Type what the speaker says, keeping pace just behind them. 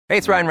Hey,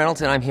 it's Ryan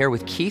Reynolds, and I'm here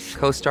with Keith,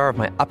 co-star of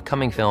my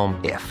upcoming film,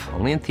 If,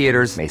 only in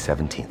theaters May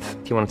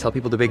 17th. Do you want to tell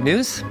people the big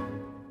news?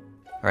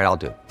 All right, I'll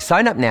do it.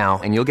 Sign up now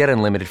and you'll get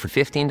unlimited for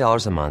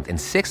 $15 a month and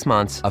 6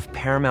 months of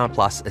Paramount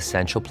Plus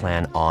Essential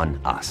Plan on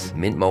us.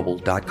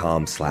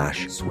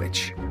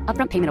 MintMobile.com/switch.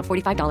 Upfront payment of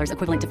 $45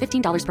 equivalent to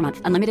 $15 per month.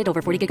 Unlimited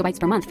over 40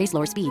 gigabytes per month. Face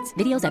lower speeds.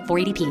 Videos at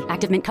 480p.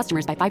 Active Mint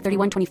customers by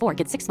 531.24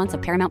 get 6 months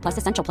of Paramount Plus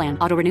Essential Plan.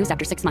 Auto renews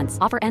after 6 months.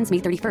 Offer ends May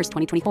 31st,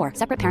 2024.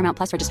 Separate Paramount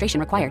Plus registration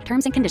required.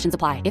 Terms and conditions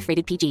apply if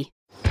rated PG.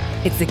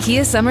 It's the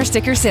Kia Summer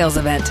Sticker Sales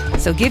Event,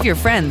 so give your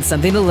friends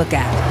something to look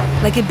at.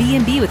 Like a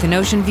B&B with an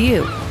ocean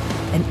view,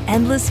 an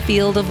endless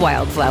field of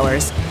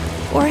wildflowers,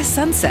 or a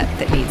sunset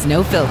that needs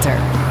no filter.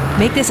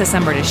 Make this a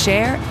summer to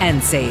share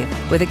and save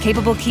with a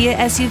capable Kia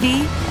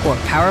SUV or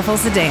powerful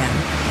sedan.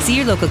 See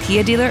your local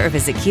Kia dealer or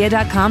visit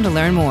kia.com to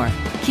learn more.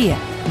 Kia,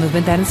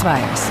 movement that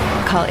inspires.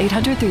 Call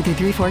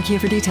 800-3334-KIA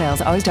for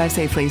details. Always drive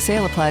safely.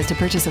 Sale applies to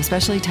purchase of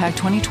specially tagged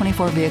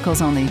 2024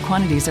 vehicles only.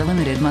 Quantities are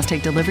limited. Must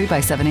take delivery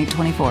by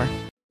 7/8/24.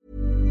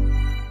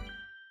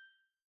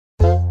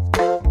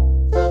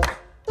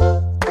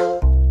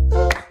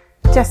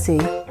 Jessie,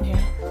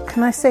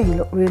 can I say you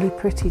look really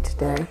pretty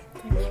today?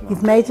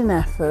 You've made an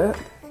effort,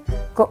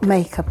 got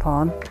makeup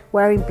on,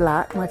 wearing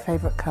black, my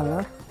favourite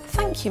colour.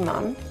 Thank you,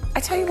 Mum.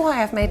 I tell you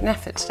why I've made an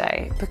effort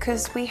today,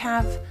 because we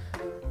have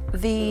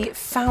the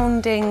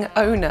founding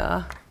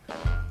owner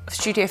of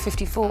Studio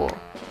 54,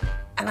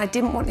 and I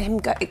didn't want him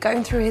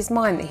going through his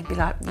mind that he'd be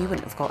like, you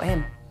wouldn't have got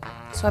him.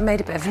 So I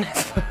made a bit of an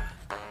effort.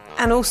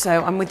 And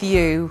also, I'm with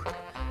you,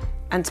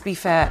 and to be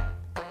fair,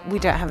 we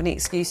don't have any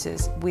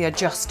excuses. We are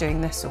just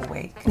doing this all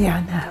week. Yeah,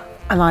 I know.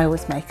 And I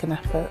always make an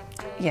effort.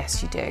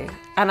 Yes, you do.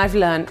 And I've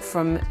learnt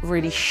from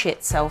really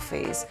shit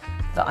selfies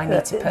that I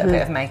need to put a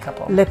bit of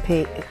makeup on.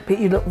 Lippy, but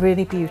you look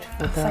really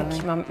beautiful, darling.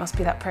 Thank you, Mum. It must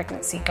be that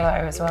pregnancy glow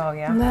as well,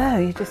 yeah? No,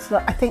 you just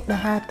look, I think the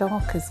hair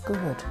dark is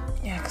good.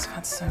 Yeah, because I've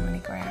had so many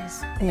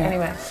greys. Yeah.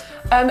 Anyway,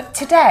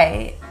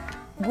 today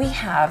we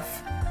have,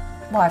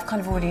 well, I've kind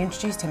of already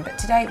introduced him, but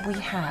today we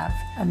have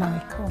An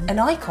icon. an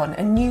icon,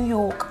 a New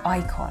York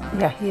icon.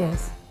 Yeah, he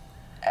is.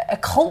 A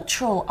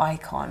cultural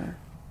icon.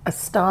 A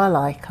style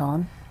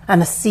icon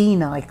and a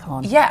scene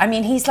icon. Yeah, I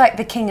mean, he's like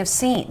the king of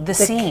scene. The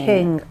scene.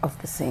 King of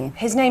the scene.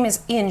 His name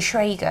is Ian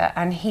Schrager,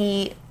 and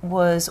he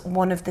was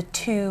one of the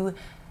two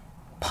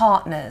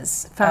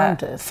partners,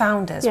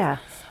 founders Yeah.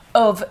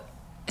 of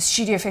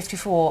Studio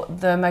 54,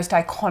 the most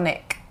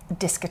iconic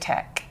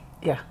discotheque,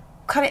 Yeah.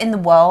 kind of in the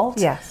world,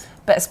 Yes.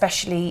 but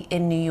especially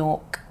in New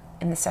York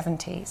in the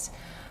 70s.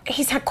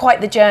 He's had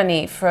quite the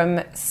journey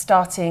from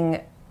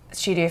starting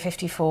Studio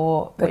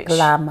 54, The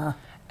glamour.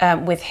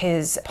 with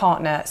his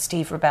partner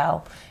Steve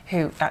Rebell,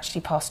 who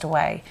actually passed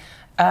away,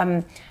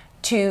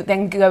 to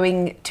then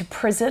going to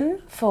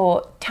prison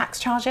for tax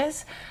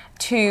charges,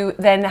 to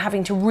then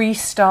having to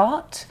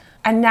restart,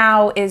 and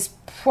now is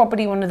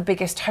probably one of the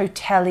biggest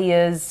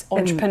hoteliers,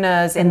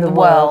 entrepreneurs in the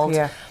world,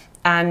 yeah.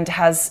 and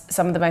has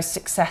some of the most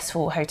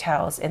successful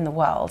hotels in the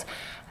world.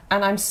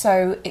 And I'm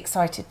so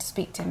excited to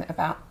speak to him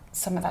about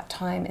some of that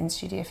time in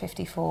Studio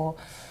 54,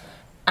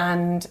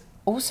 and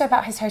also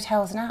about his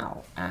hotels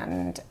now,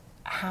 and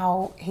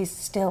how he's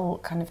still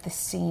kind of the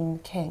scene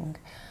king.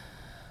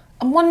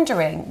 I'm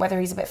wondering whether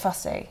he's a bit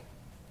fussy,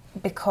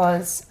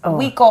 because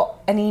we got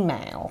an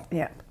email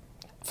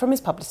from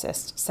his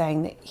publicist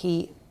saying that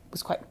he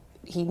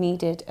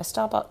needed a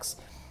Starbucks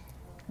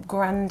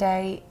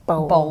Grande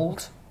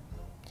Bold.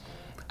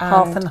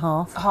 Half and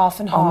half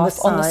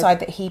on the side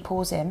that he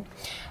pours in,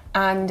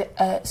 and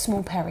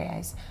small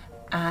Perriers,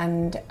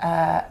 and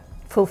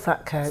full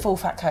fat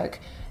Coke.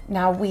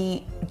 Now,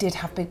 we did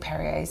have big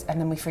Perriers, and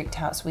then we freaked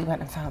out, so we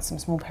went and found some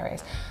small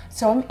Perriers.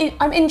 So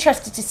I'm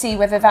interested to see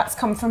whether that's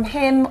come from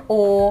him,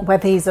 or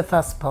whether he's a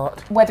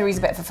fusspot. Whether he's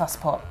a bit of a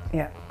fusspot.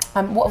 Yeah.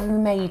 What have we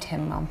made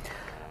him, Mum?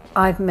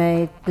 I've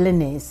made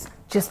blinis,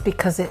 just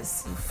because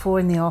it's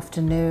 4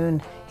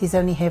 p.m. He's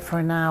only here for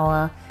an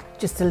hour.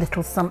 Just a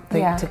little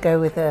something to go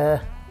with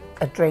a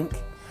drink.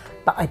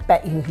 But I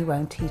bet you he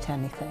won't eat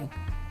anything.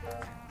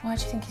 Why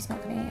do you think he's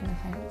not going to eat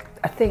anything?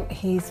 I think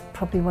he's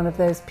probably one of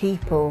those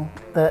people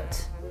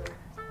that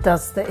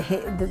does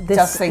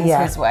things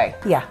his way.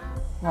 Yeah.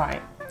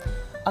 Right.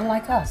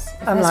 Unlike us.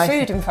 If there's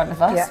food in front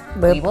of us,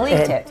 we will eat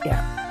it.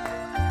 Yeah.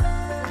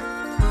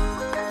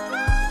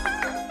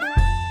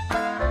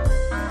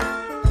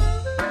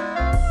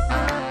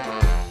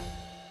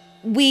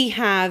 We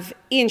have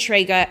Ian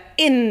Schrager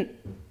in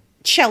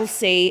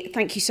Chelsea.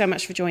 Thank you so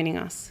much for joining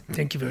us.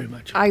 Thank you very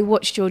much. I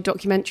watched your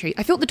documentary.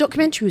 I thought the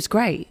documentary was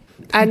great.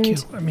 Thank you.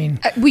 I mean,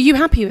 were you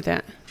happy with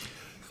it?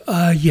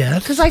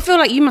 Yes. Because I feel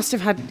like you must have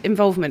had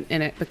involvement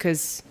in it,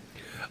 because...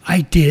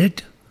 I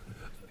did.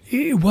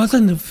 It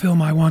wasn't the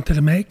film I wanted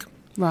to make.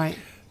 Right.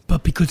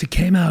 But because it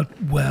came out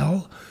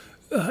well,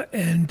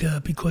 and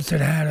because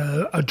it had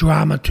a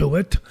drama to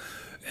it,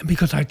 and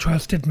because I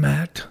trusted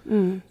Matt,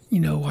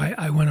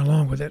 I went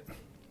along with it.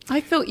 I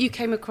thought you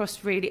came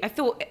across really... I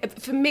thought,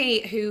 for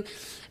me,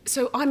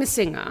 So I'm a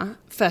singer,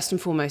 first and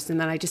foremost, and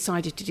then I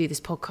decided to do this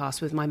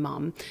podcast with my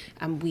mum,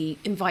 and we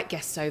invite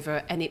guests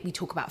over, and we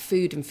talk about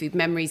food and food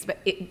memories, but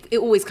it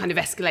always kind of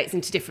escalates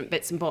into different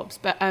bits and bobs.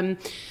 But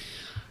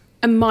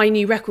and my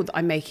new record that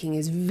I'm making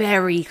is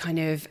very kind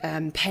of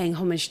paying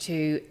homage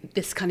to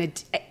this kind of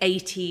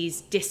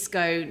 80s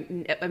disco.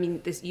 I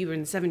mean, you were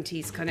in the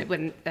 70s kind of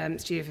when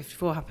Studio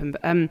 54 happened.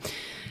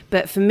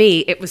 But for me,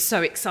 it was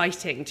so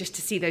exciting just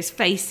to see those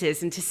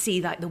faces and to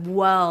see like the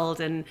world.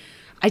 And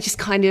I just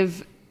kind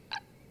of,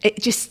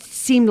 it just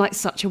seemed like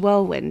such a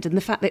whirlwind. And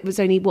the fact that it was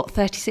only,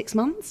 36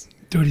 months?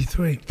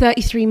 33.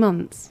 33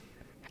 months.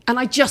 And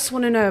I just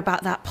want to know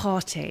about that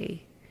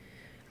party.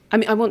 I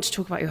mean, I want to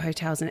talk about your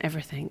hotels and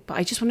everything, but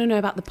I just want to know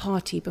about the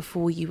party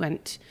before you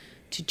went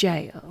to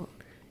jail,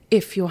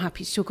 if you're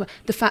happy to talk about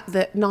the fact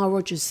that Nile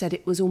Rodgers said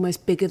it was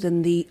almost bigger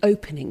than the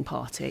opening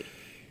party.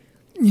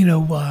 You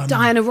know...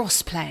 Diana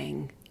Ross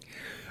playing.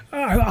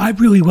 I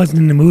really wasn't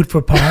in the mood for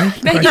a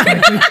party.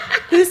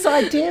 Whose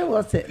idea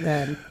was it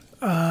then?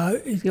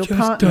 It Your just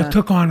partner?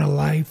 took on a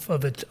life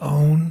of its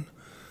own,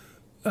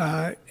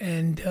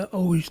 and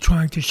always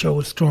trying to show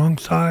a strong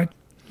side.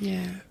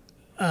 Yeah.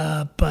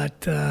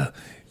 But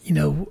you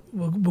know,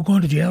 we're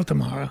going to jail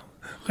tomorrow.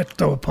 Let's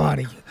throw a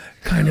party,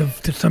 kind of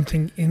to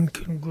something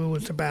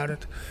incongruous about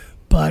it.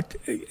 But,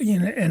 you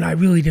know, and I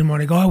really didn't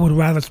want to go. I would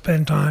rather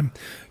spend time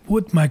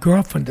with my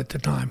girlfriend at the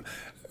time.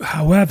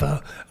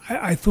 However,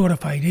 I thought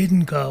if I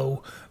didn't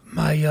go,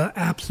 my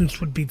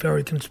absence would be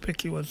very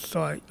conspicuous.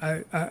 So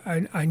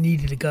I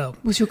needed to go.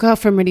 Was your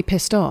girlfriend really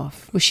pissed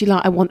off? Was she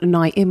like, I want a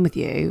night in with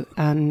you?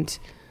 And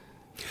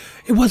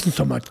it wasn't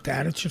so much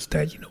that. It's just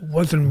that, you know, it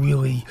wasn't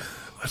really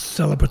a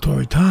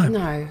celebratory time.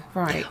 No,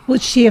 right.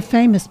 Was she a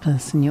famous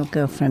person, your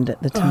girlfriend,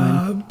 at the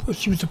time?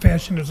 She was a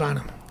fashion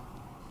designer.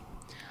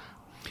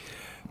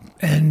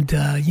 And,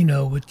 you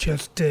know, it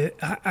just,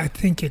 I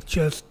think it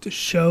just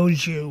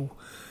shows you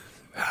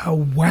how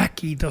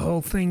wacky the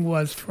whole thing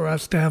was for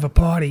us to have a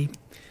party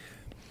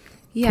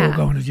before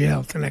going to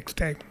jail the next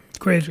day. It's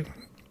crazy.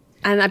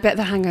 And I bet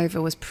the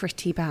hangover was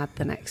pretty bad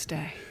the next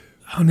day.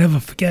 I'll never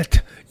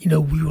forget, you know,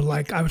 we were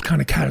like, I was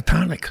kind of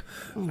catatonic,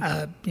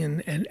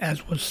 and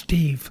as was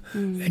Steve.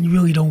 And you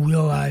really don't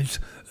realize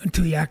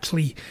until you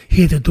actually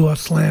hear the door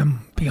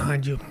slam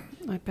behind you.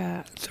 I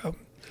bet. So,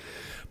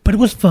 but it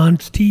was fun.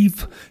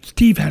 Steve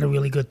had a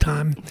really good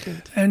time.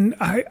 Good. And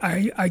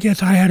I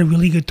guess I had a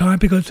really good time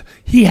because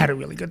he had a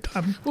really good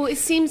time. Well, it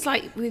seems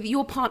like with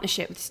your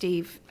partnership with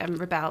Steve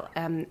Rebell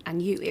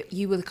and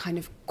you were the kind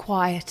of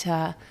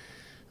quieter,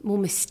 more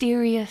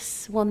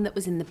mysterious one that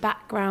was in the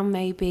background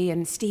maybe,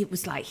 and Steve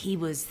was like, he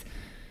was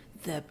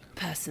the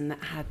person that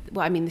had,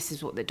 well, I mean, this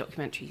is what the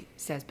documentary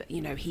says, but,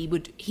 you know,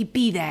 he'd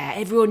be there.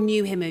 Everyone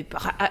knew him.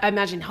 I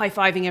imagine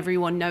high-fiving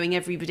everyone, knowing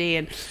everybody,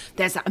 and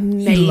there's that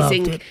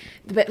amazing,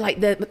 but like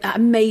that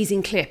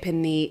amazing clip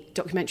in the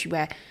documentary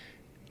where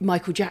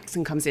Michael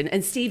Jackson comes in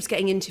and Steve's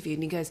getting interviewed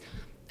and he goes,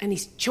 and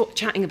he's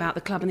chatting about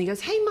the club and he goes,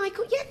 hey,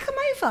 Michael, yeah, come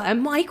over.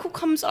 And Michael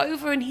comes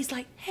over and he's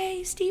like,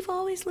 hey, Steve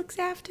always looks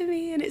after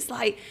me. And it's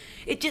like,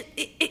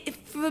 it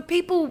for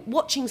people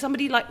watching,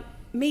 somebody like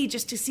me,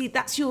 just to see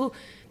that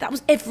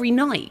was every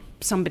night,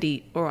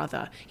 somebody or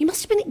other. You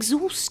must have been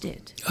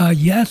exhausted.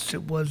 Yes,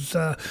 it was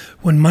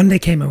when Monday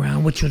came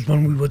around, which was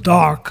when we were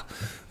dark.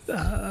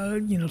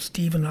 You know,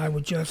 Steve and I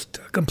were just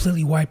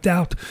completely wiped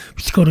out. We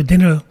used to go to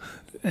dinner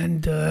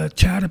and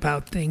chat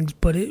about things,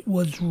 but it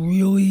was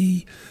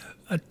really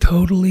a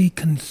totally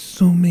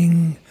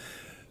consuming,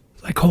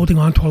 like holding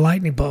on to a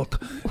lightning bolt.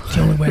 It's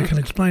the only way I can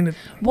explain it.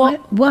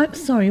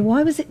 Sorry,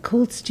 why was it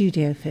called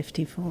Studio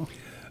 54?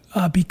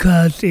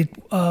 Because it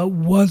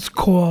was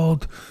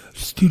called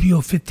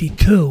Studio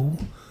 52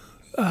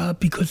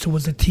 because it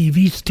was a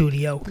TV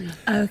studio.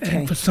 Okay.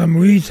 And for some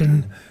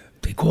reason,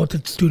 they called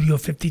it Studio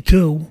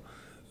 52,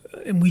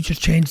 and we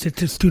just changed it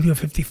to Studio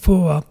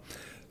 54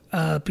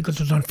 because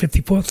it was on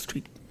 54th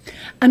Street.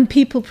 And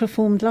people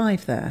performed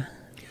live there?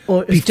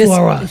 Or it was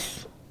Before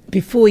us.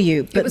 Before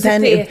you. But it was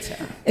then a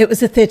theatre. It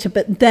was a theatre,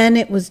 but then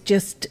it was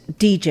just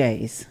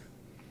DJs.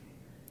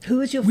 Who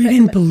was your We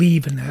didn't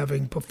believe in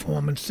having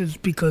performances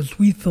because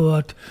we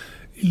thought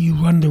you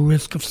run the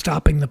risk of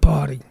stopping the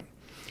party.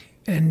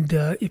 And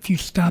if you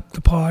stop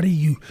the party,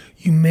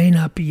 you may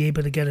not be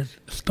able to get it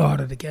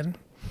started again.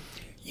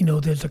 You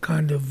know, there's a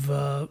kind of,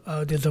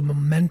 there's a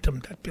momentum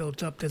that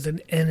builds up. There's an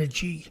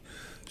energy,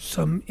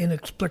 some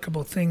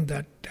inexplicable thing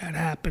that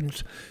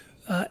happens.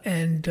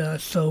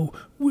 So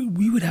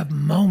we would have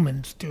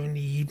moments during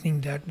the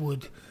evening that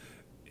would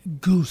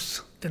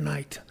goose the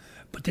night,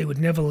 but they would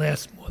never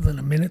last more than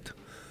a minute,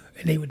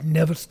 and they would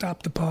never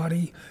stop the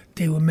party.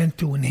 They were meant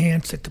to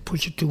enhance it, to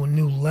push it to a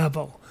new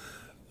level.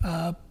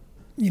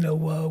 You know,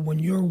 when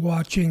you're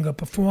watching a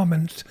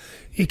performance,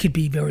 it could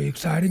be very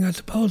exciting, I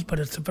suppose, but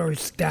it's a very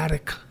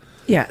static.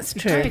 Yeah, it's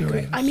true.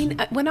 experience. I mean,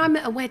 when I'm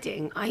at a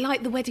wedding, I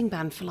like the wedding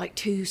band for like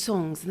 2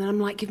 songs, and then I'm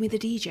like, give me the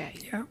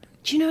DJ. Yeah.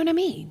 Do you know what I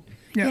mean?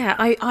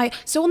 Yeah.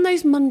 So on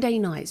those Monday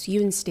nights,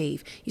 you and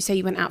Steve, you say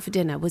you went out for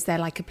dinner. Was there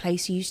like a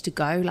place you used to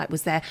go? Like,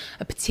 was there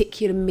a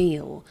particular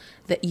meal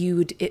that you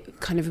would, it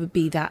kind of would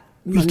be that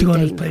We used to go to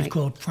this Monday place night?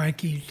 called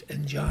Frankie's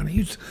and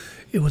Johnny's.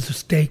 It was a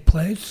steak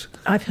place.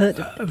 I've heard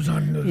of It was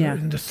on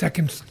in the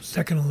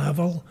second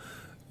level.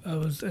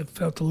 It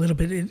felt a little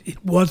bit.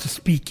 It was a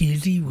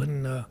speakeasy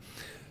when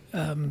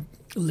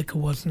liquor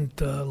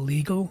wasn't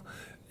legal,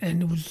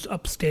 and it was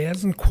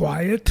upstairs and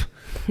quiet.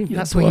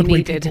 That's what you Broadway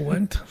needed. People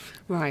went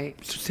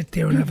Right. to sit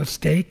there and have a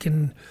steak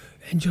and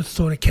just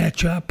sort of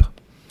catch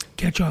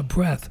our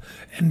breath.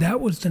 And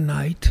that was the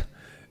night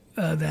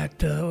that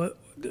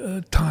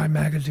Time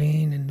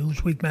magazine and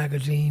Newsweek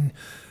magazine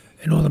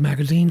and all the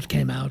magazines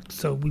came out.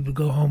 So we would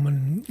go home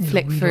and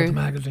Flick read all through. the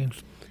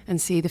magazines. And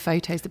see the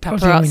photos, the That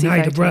was the only paparazzi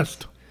night photos. of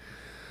rest.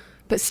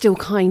 But still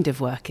kind of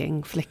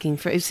working, flicking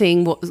through,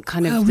 seeing what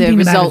kind of the Reading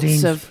results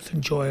magazines of... was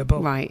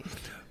enjoyable. Right.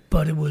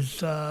 But it was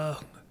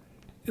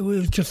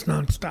just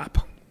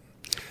nonstop.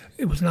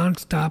 It was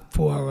nonstop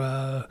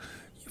for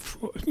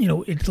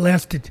it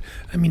lasted.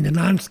 I mean, the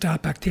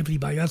nonstop activity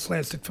by us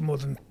lasted for more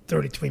than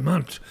 33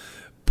 months.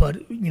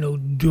 But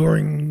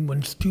during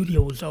when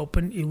studio was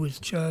open, it was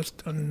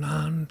just a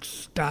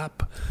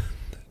nonstop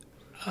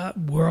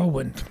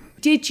whirlwind.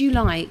 Did you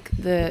like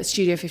the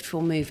Studio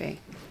 54 movie?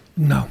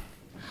 No,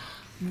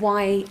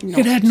 Why not?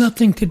 it had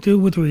nothing to do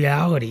with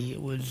reality.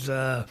 It was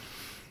an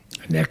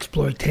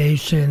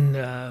exploitation.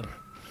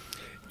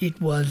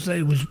 It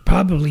was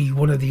probably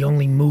one of the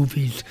only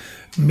movies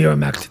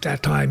Miramax at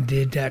that time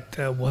did that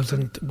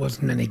wasn't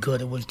any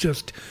good.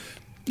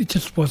 It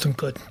just wasn't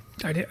good.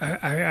 I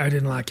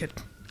didn't like it.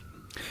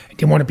 I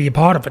didn't want to be a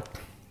part of it.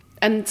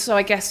 And so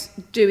I guess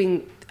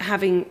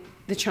having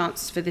the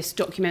chance for this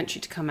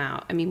documentary to come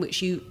out, I mean,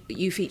 which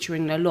you feature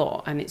in a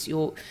lot, and it's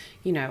your,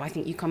 I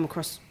think you come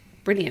across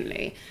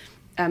brilliantly.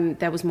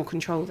 There was more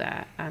control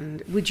there,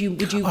 and would you?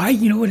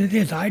 You know what it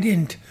is? I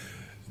didn't.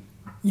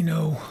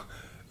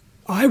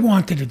 I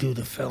wanted to do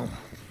the film.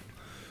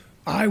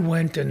 I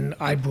went and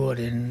I brought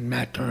in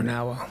Matt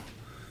Turnauer.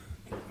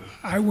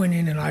 I went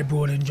in and I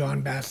brought in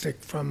John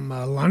Bassett from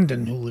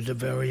London, who was a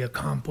very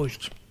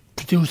accomplished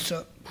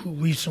producer who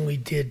recently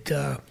did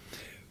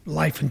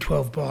Life in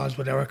 12 Bars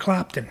with Eric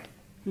Clapton.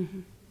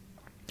 Mm-hmm.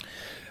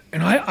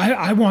 And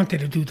I wanted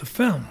to do the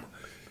film.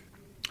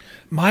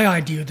 My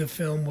idea of the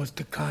film was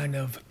to kind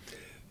of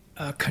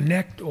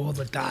connect all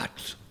the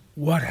dots.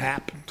 What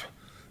happened?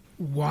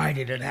 Why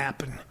did it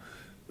happen?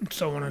 And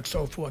so on and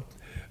so forth.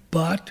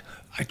 But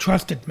I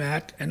trusted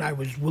Matt, and I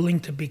was willing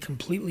to be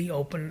completely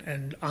open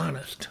and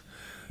honest,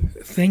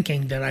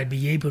 thinking that I'd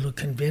be able to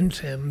convince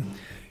him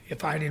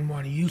if I didn't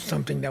want to use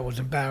something that was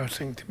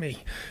embarrassing to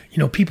me.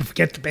 People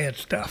forget the bad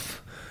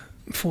stuff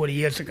 40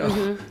 years ago.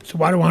 Mm-hmm. So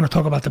why do I want to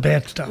talk about the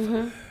bad stuff?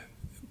 Mm-hmm.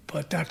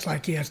 But that's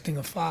like asking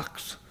a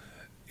fox,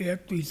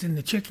 after he's in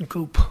the chicken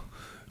coop,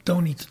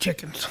 don't eat the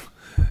chickens.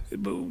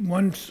 But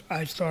once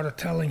I started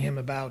telling him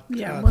about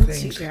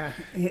things,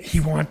 he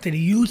wanted to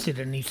use it,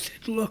 and he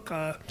said, look,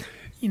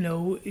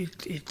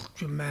 it's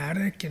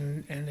dramatic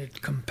and it's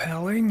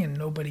compelling, and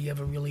nobody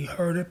ever really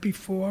heard it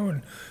before,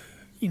 and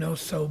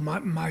so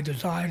my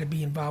desire to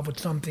be involved with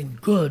something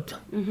good,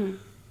 mm-hmm.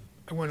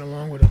 I went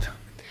along with it.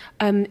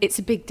 It's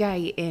a big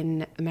day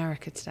in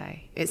America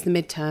today. It's the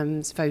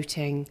midterms,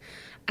 voting,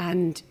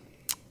 and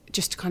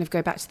just to kind of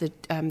go back to the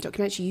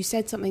documentary, you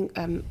said something,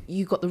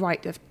 you got the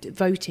right of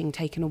voting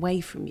taken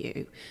away from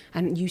you,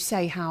 and you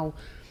say how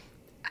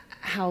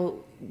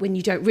when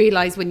you don't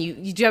realise, when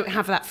you don't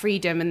have that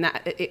freedom, and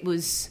that it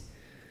was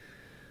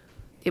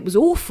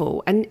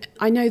awful. And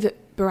I know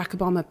that Barack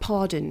Obama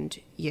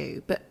pardoned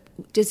you, but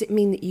does it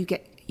mean that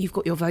you've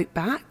got your vote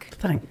back?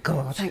 Thank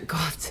God. Thank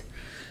God.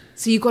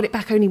 So you got it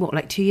back only,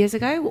 like 2 years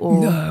ago? Or?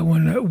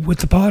 No, with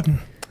the pardon.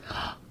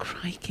 Oh,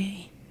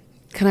 crikey.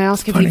 Can I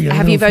ask,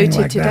 have you voted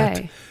like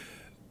today?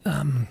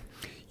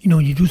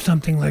 You do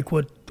something like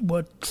what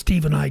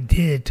Steve and I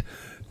did.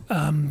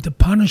 The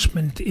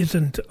punishment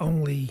isn't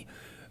only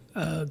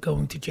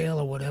going to jail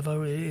or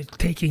whatever. It's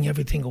taking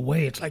everything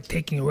away. It's like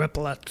taking your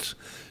epaulets,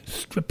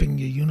 stripping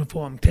your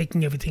uniform,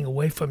 taking everything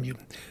away from you.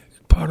 It's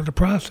part of the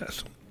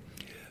process.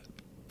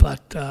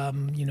 But,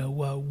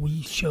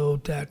 we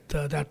showed that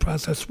that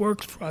process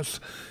works for us.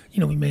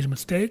 We made a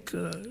mistake.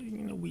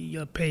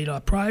 We paid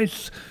our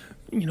price.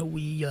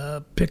 We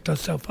picked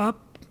ourselves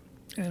up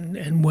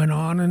and went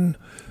on and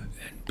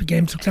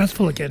became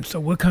successful again. So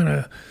we're kind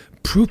of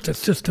proof the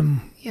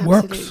system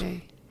works.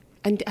 Absolutely.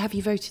 And have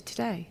you voted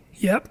today?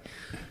 Yep.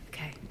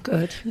 Okay.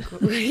 Good.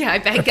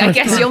 Yeah, I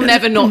guess you'll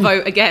never not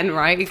vote again,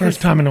 right?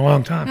 First time in a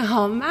long time.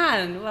 Oh,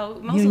 man. Well,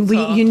 mazel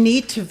tov. You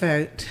need to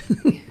vote.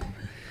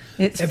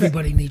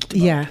 Everybody needs to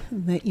vote. Yeah,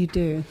 that you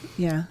do.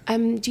 Yeah.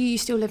 Do you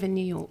still live in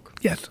New York?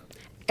 Yes.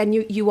 And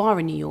you are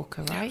a New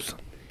Yorker, right? Yes.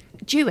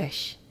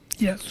 Jewish?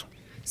 Yes.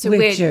 So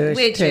we're Jewish.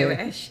 We're too.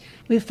 Jewish.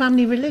 We're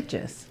family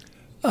religious.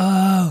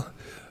 I'm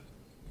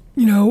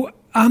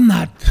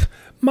not.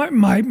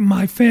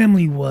 My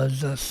family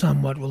was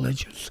somewhat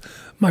religious.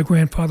 My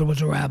grandfather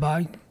was a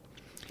rabbi.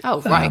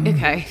 Oh, right.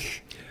 Okay.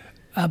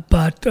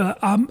 But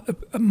I'm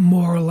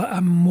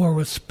more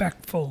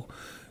respectful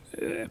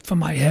for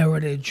my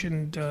heritage,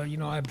 and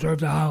I observe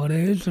the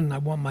holidays, and I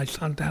want my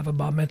son to have a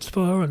bar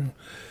mitzvah,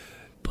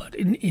 but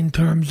in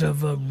terms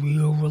of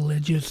real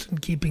religious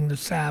and keeping the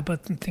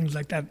Sabbath and things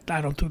like that,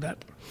 I don't do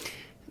that.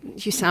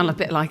 You sound a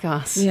bit like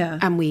us. Yeah.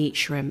 And we eat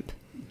shrimp.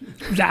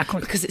 Exactly.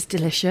 Because it's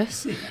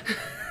delicious.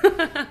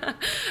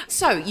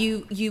 So,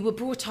 you were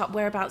brought up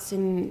whereabouts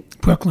in...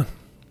 Brooklyn.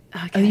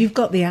 Okay. Oh, you've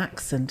got the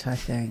accent, I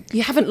think.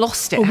 You haven't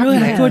lost it, Oh, have really?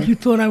 you? I thought you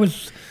thought I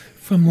was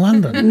from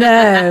London.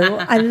 No,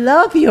 I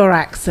love your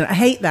accent. I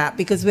hate that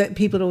because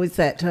people always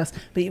say it to us,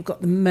 but you've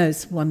got the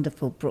most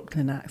wonderful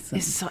Brooklyn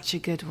accent. It's such a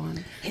good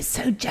one. It's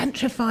so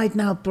gentrified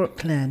now,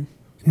 Brooklyn.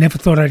 Never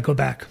thought I'd go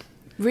back.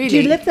 Really? Do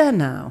you live there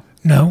now?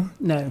 No.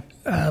 No.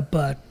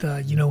 But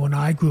when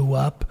I grew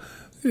up,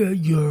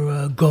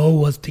 your goal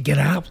was to get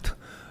out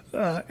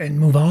and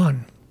move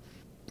on.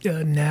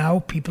 Now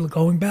people are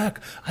going back.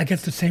 I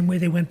guess the same way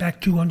they went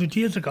back 200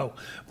 years ago.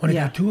 When it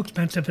got too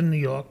expensive in New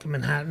York, in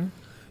Manhattan,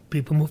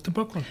 people moved to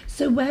Brooklyn.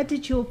 So where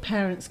did your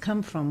parents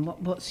come from?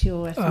 What's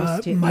your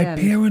ethnicity? My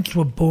parents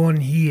were born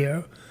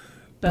here,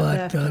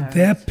 but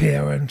their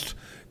parents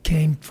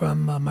came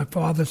from, my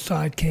father's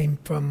side came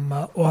from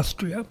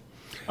Austria.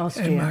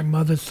 And my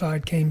mother's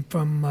side came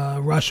from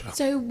Russia.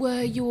 So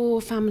were your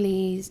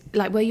family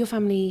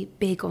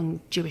big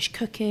on Jewish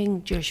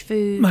cooking, Jewish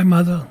food? My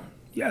mother,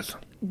 yes.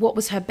 What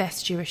was her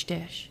best Jewish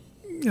dish?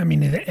 I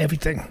mean,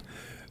 everything.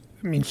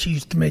 I mean, she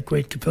used to make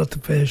great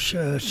gefilte fish.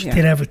 She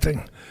did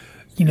everything,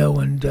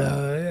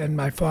 and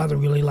my father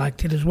really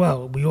liked it as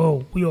well. We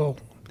all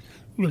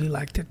really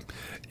liked it.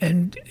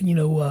 And,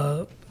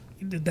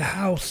 the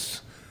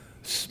house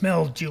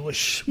smelled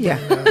Jewish. Yeah.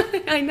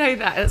 I know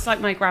that. It's like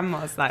my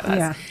grandma's like that.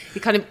 Yeah.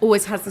 It kind of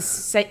always has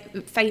this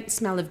faint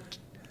smell of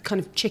kind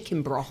of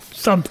chicken broth.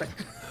 Something.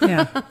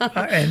 Yeah.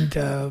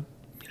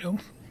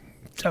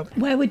 So.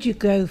 Where would you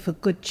go for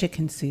good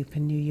chicken soup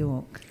in New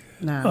York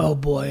now? Oh,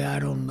 boy, I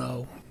don't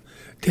know.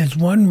 There's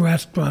one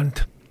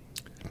restaurant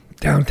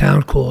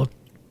downtown called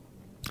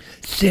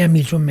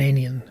Sammy's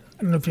Romanian.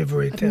 I don't know if you've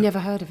ever ate that. I've never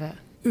heard of it.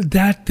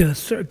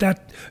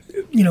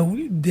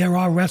 There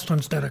are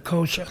restaurants that are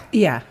kosher.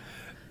 Yeah.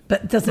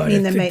 But doesn't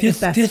mean they make the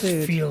best this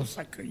food. This feels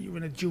like you're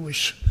in a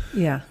Jewish...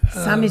 Yeah.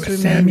 Sammy's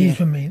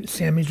Romanian.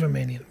 Sammy's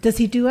Romanian. Does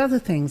he do other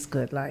things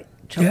good, like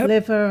chopped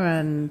liver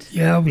and...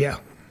 Yeah.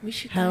 We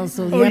should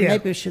Halsel. Oh, yeah.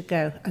 Maybe we should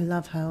go. I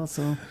love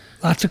Halsel.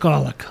 Lots of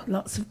garlic.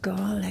 Lots of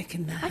garlic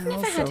in the Halsel. I've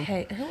never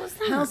had what's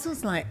that?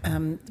 Halsel's like,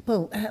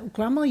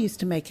 Grandma used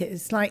to make it.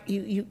 It's like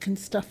you can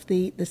stuff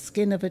the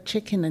skin of a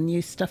chicken and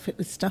you stuff it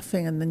with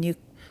stuffing and then you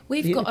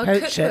We've got a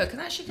poach cookbook. it. Can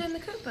I actually go in the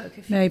cookbook?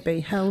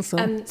 Maybe,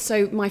 Halsel.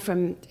 So my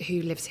friend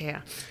who lives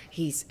here,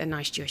 he's a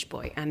nice Jewish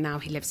boy, and now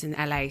he lives in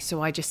LA.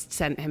 So I just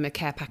sent him a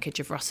care package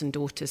of Ross and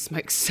Daughters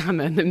smoked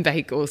salmon and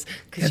bagels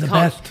because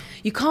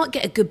you can't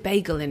get a good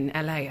bagel in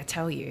LA, I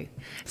tell you.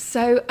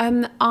 So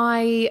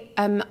I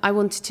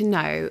wanted to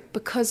know,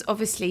 because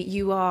obviously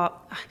you are.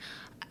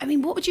 I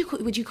mean, what would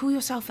you call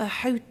yourself a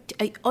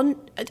hotelly?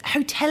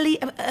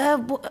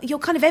 You're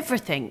kind of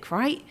everything,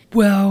 right?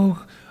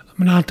 Well,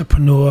 I'm an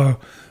entrepreneur.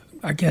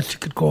 I guess you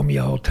could call me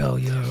a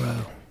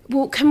hotelier.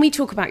 Well, can we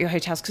talk about your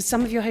hotels? Because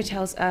some of your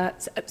hotels,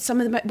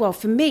 some of them. Well,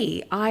 for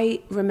me,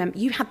 I remember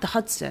you had the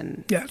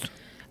Hudson. Yes.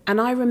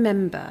 And I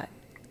remember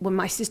when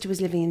my sister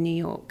was living in New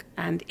York,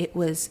 and it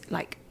was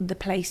like the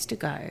place to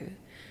go,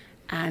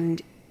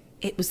 and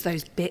it was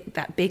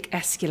that big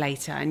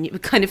escalator, and you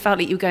kind of felt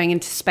like you were going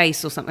into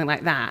space or something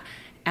like that,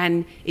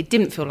 and it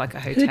didn't feel like a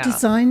hotel. Who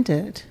designed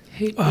it?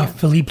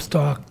 Philippe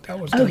Stark. That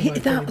was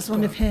that was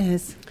one of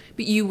his.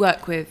 But you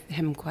work with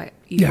him quite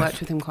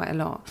a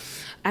lot,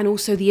 and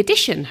also the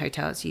Edition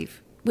hotels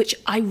which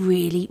I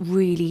really,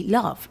 really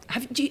love.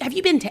 Have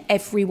you been to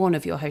every one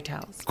of your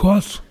hotels? Of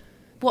course.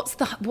 What's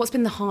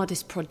been the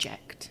hardest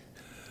project?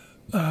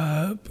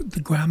 The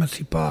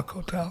Gramercy Park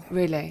Hotel.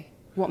 Really?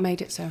 What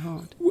made it so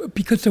hard?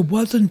 Because it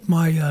wasn't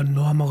my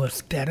normal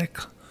aesthetic.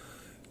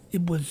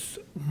 It was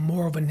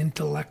more of an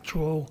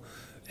intellectual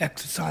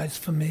exercise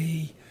for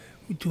me,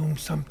 doing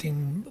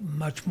something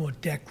much more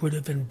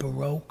decorative and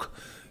Baroque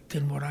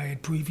than what I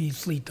had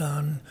previously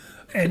done.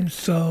 And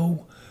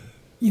so,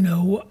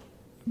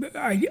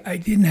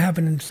 I didn't have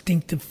an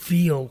instinctive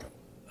feel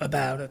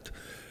about it.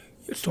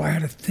 So I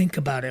had to think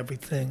about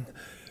everything.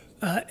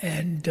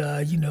 Having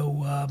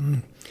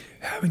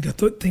to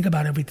think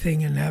about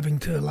everything and having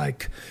to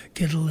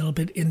get a little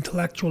bit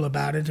intellectual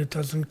about it, it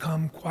doesn't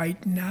come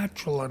quite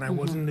natural. And I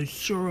wasn't as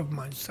sure of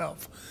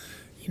myself,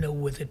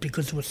 with it,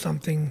 because it was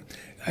something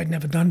I'd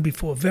never done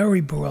before.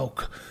 Very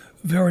Baroque,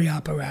 very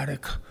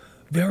operatic,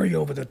 very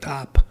over the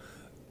top,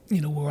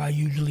 where I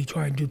usually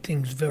try and do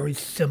things very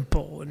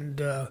simple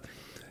and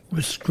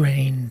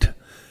restrained,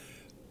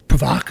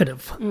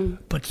 provocative,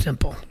 but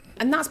simple.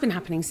 And that's been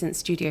happening since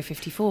Studio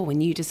 54,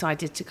 when you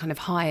decided to kind of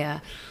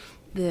hire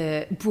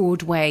the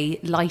Broadway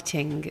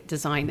lighting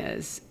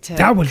designers to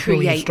That was create...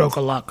 really a stroke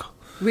of luck.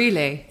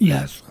 Really?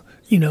 Yes.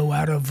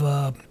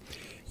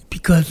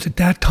 Because at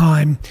that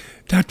time,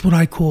 that's what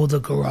I call the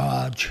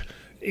garage.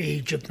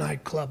 age of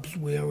nightclubs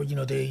where,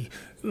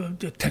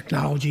 the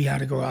technology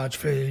had a garage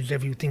phase,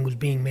 everything was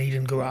being made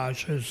in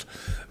garages,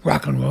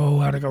 rock and roll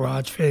had a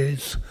garage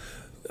phase,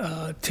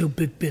 till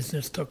big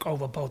business took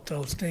over both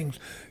those things.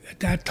 At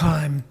that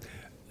time,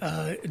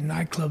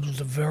 nightclubs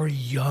was a very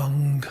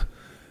young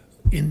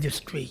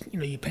industry.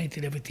 You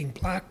painted everything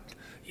black,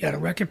 you had a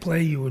record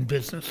player, you were in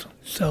business.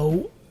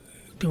 So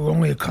there were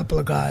only a couple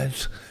of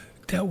guys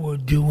that were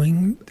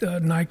doing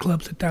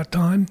nightclubs at that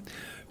time.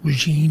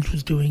 Regine's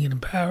was doing it in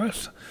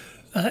Paris.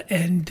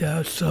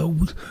 So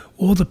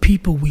all the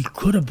people we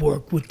could have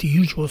worked with, the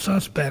usual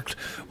suspects,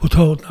 were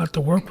told not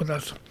to work with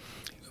us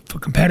for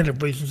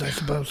competitive reasons, I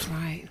suppose.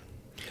 Right.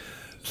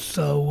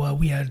 So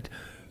we had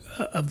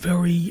a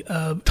very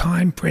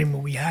time frame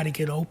where we had to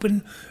get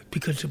open,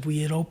 because if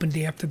we had opened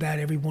after that,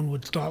 everyone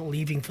would start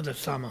leaving for the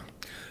summer.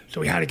 So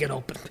we had to get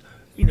open,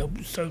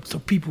 so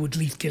people would at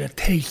least get a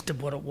taste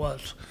of what it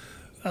was.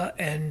 So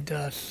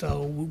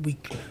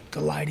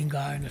the lighting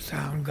guy and the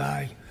sound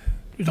guy,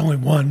 there's only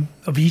one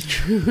of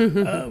each.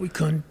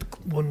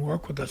 Wouldn't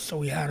work with us, so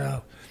we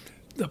had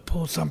to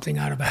pull something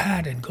out of a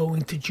hat. And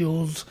going to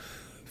Jules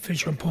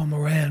Fisher and Paul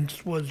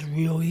Moran's was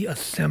really a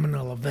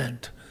seminal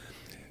event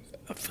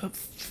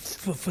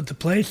for the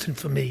place and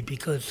for me,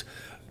 because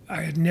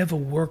I had never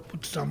worked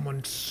with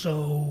someone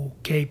so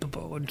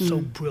capable and so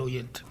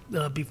brilliant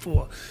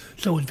before.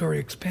 So it was very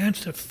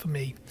expansive for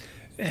me.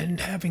 And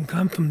having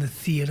come from the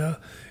theater,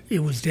 it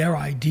was their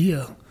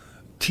idea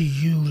to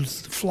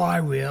use the fly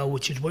rail,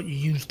 which is what you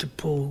use to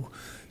pull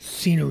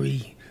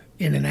scenery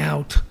in and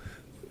out.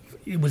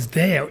 It was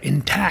there,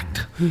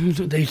 intact.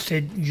 So they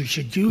said, you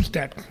should use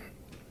that.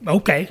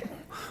 Okay.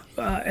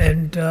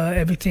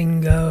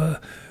 Everything,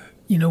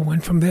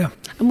 went from there.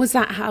 And was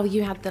that how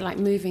you had the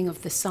moving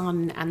of the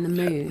sun and the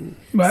moon?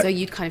 Right. So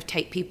you'd kind of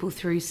take people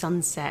through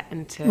sunset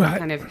and to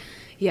right.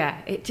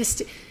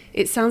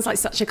 It sounds like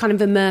such a kind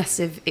of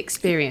immersive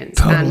experience.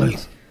 Totally.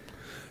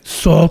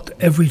 Salt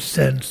every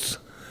sense.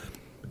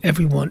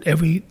 Everyone,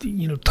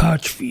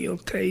 touch, feel,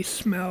 taste,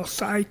 smell,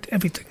 sight,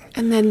 everything.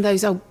 And then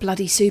those old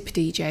bloody super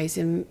DJs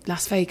in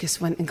Las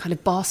Vegas went and kind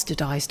of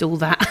bastardized all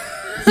that.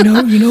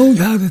 you know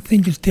how the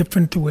thing is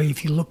different, the way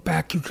if you look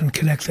back, you can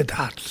connect the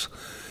dots.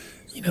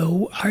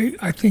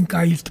 I think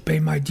I used to pay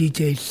my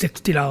DJ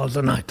 $60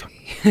 a night.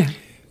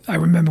 I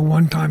remember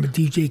one time a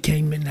DJ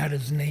came in, had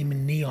his name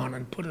in neon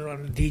and put it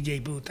on the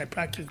DJ booth. I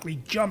practically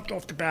jumped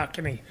off the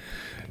balcony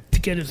to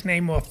get his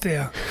name off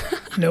there.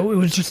 It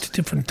was just a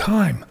different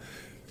time.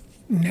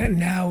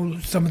 Now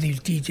some of these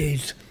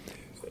DJs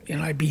in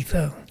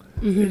Ibiza,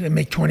 they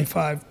make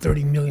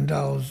 $25-30 million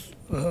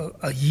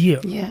a year.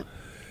 Yeah.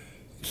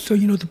 So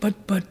but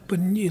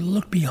when you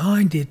look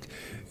behind it,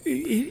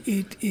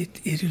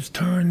 it has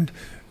turned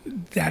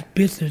that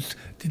business.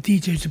 The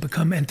DJs have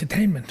become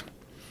entertainment,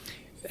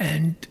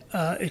 and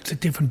it's a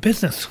different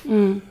business.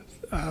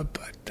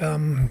 But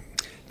then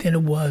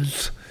it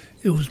was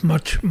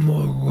much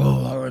more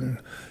raw and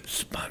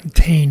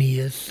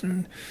spontaneous,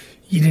 and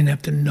you didn't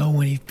have to know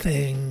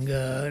anything.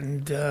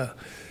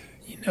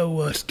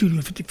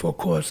 Studio 54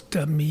 cost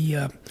me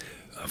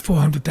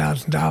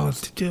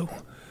 $400,000 to do,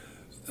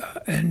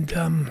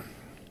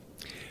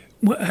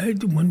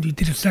 when we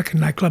did a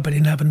second nightclub, I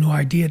didn't have a new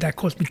idea. That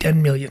cost me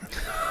 $10 million.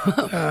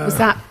 Was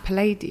that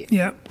Palladium?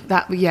 Yeah.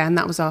 And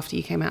that was after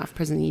you came out of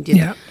prison. You did.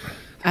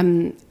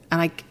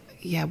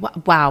 Yeah.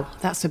 Wow,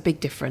 that's a big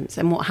difference.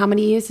 And how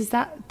many years is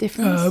that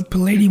difference?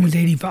 Palladium was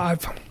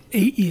 85,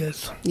 8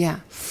 years. Yeah.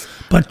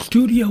 But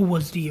Studio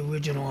was the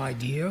original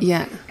idea.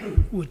 Yeah.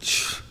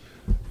 Which,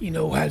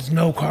 has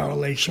no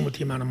correlation with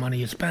the amount of money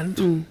you spent.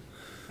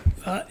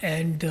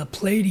 And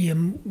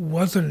Palladium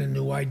wasn't a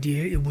new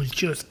idea. It was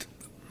just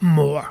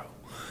more.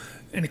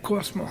 And it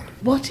cost more.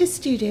 What is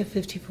Studio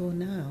 54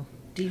 now?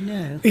 Do you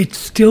know? It's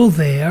still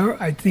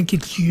there. I think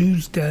it's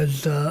used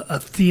as a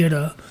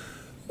theater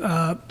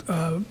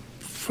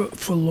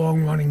for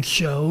long-running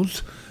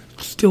shows.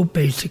 It's still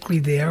basically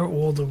there.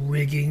 All the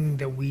rigging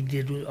that we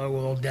did are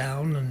all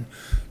down, and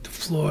the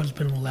floor's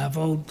been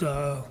leveled,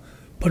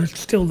 but it's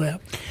still there.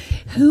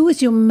 Who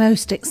was your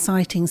most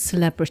exciting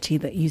celebrity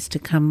that used to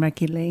come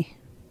regularly?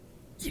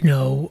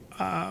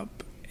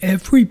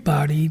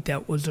 Everybody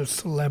that was a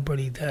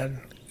celebrity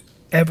then,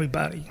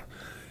 everybody.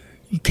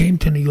 You came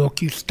to New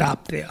York, you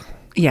stopped there.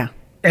 Yeah.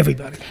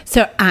 Everybody.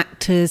 So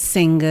actors,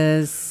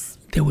 singers,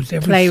 there was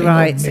every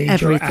playwrights, single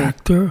major everything.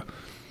 actor.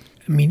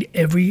 I mean,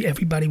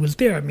 everybody was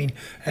there. I mean,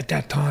 at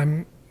that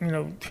time,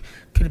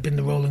 could have been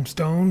the Rolling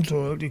Stones,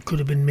 or it could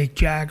have been Mick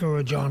Jagger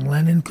or John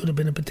Lennon. Could have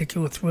been a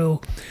particular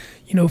thrill.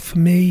 For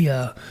me,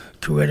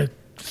 Coretta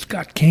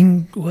Scott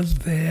King was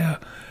there.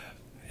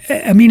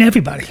 I mean,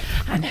 everybody.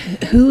 And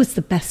who was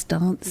the best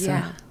dancer?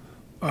 Yeah.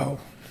 Oh,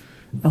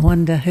 I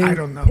wonder who. I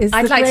don't know.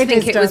 I'd like to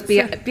think it was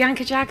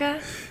Bianca Jagger.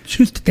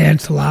 She used to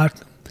dance a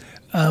lot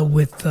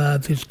with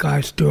this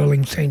guy,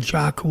 Sterling St.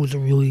 Jacques, who was a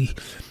really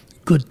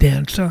good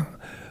dancer.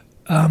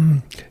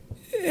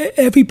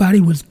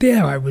 Everybody was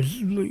there. I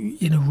was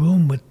in a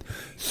room with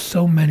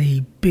so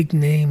many big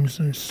names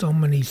and so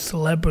many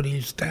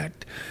celebrities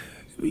that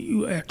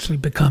you actually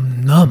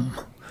become numb.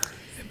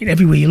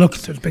 everywhere you look,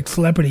 there's a big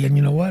celebrity, and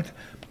you know what?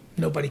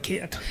 Nobody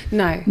cared.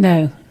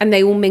 No. And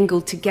they all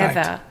mingled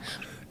together. Right.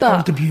 But That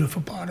was the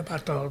beautiful part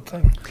about the whole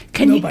thing.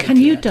 Can you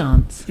cared.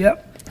 dance?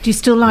 Yep. Do you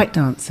still like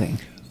dancing?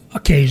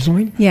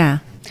 Occasionally. Yeah.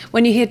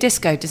 when you hear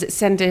disco, does it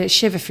send a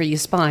shiver through your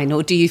spine,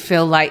 or do you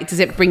feel like, does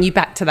it bring you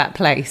back to that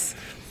place?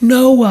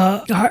 No,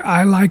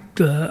 I like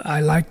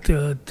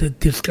the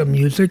disco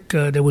music.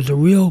 There was a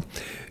real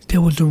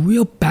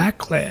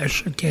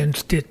backlash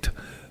against it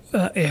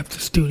after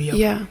Studio.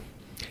 Yeah.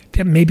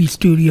 That maybe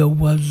Studio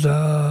was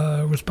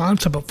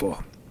responsible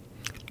for.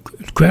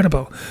 It's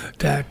incredible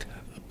that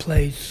a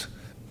place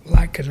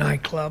like a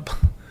nightclub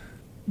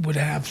would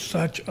have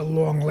such a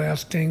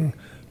long-lasting,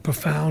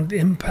 profound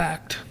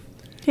impact.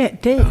 Yeah,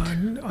 it did.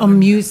 On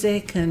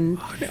music and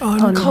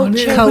on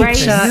culture.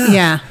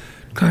 Yeah.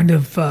 Kind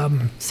of...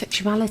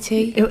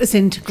 Sexuality. It was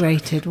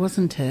integrated,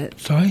 wasn't it?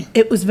 Sorry?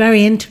 It was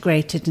very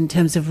integrated in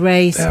terms of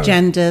race, Very.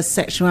 gender,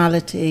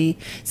 sexuality.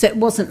 So it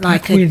wasn't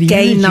like That's where a the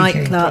gay energy came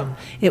nightclub. from.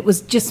 It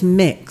was just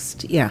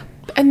mixed, yeah.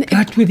 And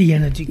That's where the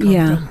energy comes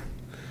Yeah. from.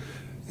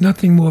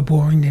 Nothing more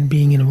boring than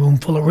being in a room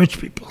full of rich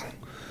people.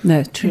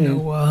 No, true. You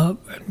know,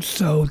 and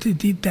so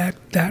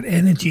that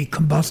energy,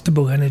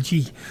 combustible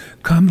energy,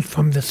 comes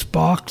from the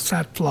sparks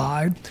that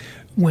fly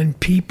when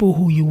people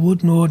who you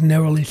wouldn't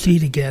ordinarily see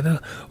together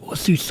or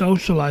see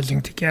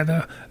socializing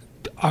together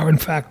are in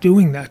fact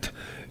doing that.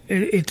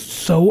 It's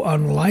so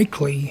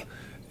unlikely,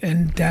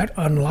 and that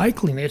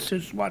unlikeliness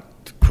is what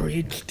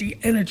creates the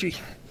energy.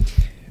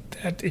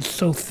 That it's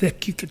so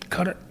thick you could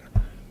cut it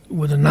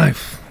with a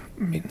knife.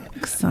 I mean,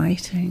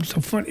 Exciting.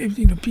 so fun.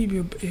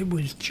 People. It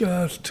was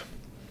just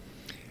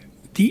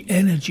the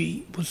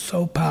energy was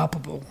so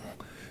palpable.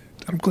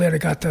 I'm glad I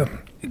got to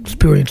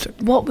experience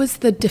it. what was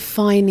the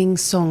defining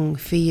song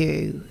for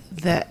you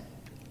that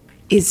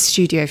is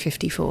Studio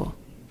 54?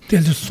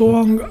 There's a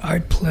song I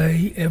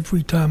play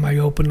every time I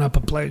open up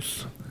a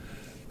place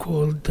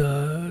called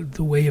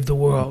 "The Way of the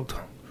World."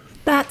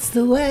 That's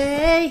the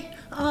way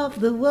of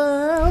the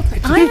world.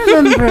 I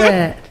remember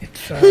it.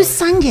 Who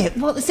sang it?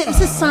 What was it? It was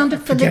the Sound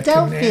of Forget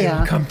the name.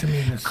 Philadelphia. Come to me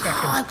in a second.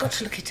 Oh, I've got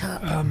to look it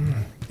up.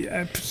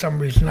 Yeah, for some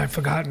reason I've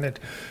forgotten it,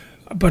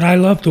 but I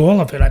loved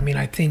all of it. I mean,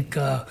 I think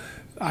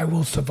 "I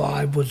Will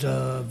Survive" was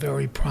a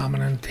very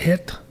prominent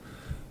hit.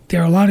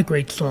 There are a lot of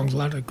great songs, a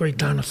lot of great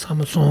Donna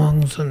Summer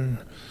songs, and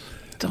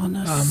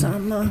Donna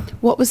Summer.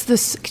 What was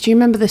this? Do you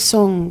remember the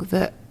song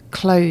that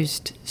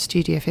closed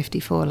Studio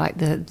 54? Like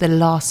the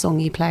last song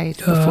you played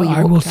before you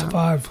 "I walked Will out?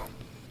 Survive"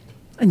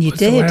 And you was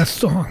the did. last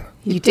song.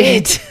 You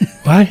did.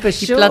 What? For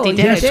sure, bloody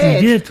did.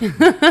 Yes, we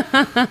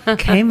did.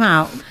 Came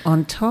out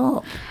on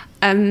top.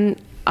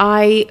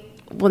 I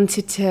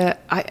wanted to.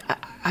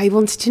 I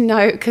wanted to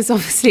know, because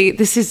obviously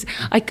this is.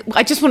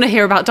 I just want to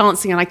hear about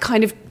dancing, and I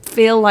kind of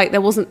feel like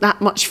there wasn't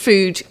that much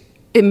food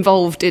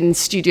involved in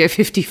Studio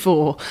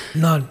 54.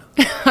 None.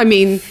 I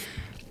mean,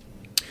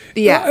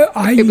 yeah,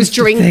 I it was used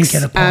to think drinks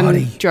at a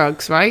party- and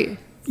drugs, right?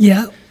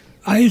 Yeah,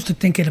 I used to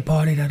think at a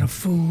party that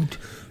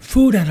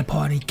food at a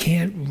party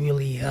can't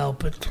really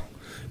help it.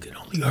 It can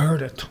only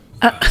hurt it.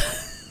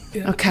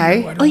 Yeah, Okay.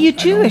 I don't- Oh, you're I don't-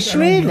 Jewish, I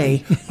don't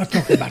really? I'm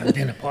talking about a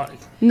dinner party.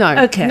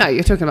 No, Okay. no,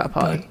 you're talking about a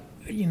party.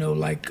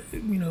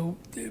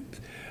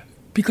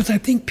 Because I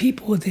think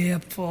people are there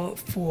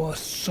for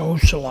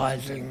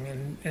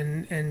socializing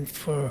and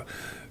for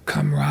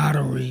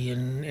camaraderie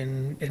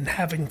and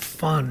having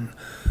fun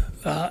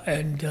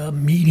and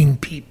meeting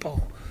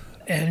people.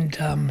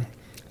 And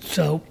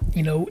so,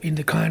 in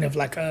the kind of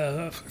like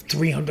a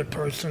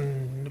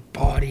 300-person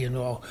party and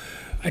all,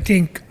 I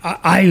think,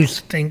 I used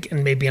to think,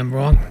 and maybe I'm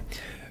wrong,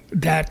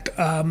 that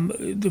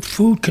the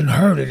food can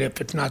hurt it if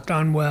it's not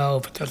done well,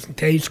 if it doesn't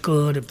taste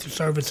good, if the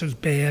service is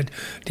bad,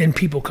 then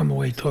people come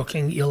away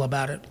talking ill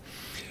about it.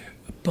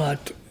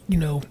 But,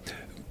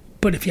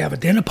 but if you have a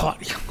dinner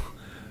party,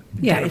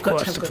 Yeah, then you've of got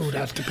to course have the good food food.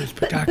 has to be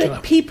spectacular.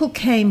 But people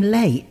came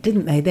late,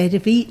 didn't they? They'd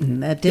have eaten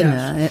their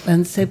dinner, Yes.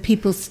 and so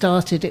people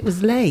started. It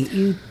was late.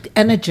 You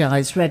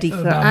energized, ready for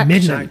About action.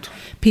 midnight.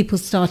 People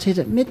started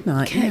at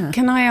midnight.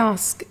 Can I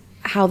ask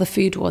how the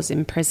food was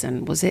in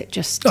prison? Was it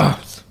just? Oh,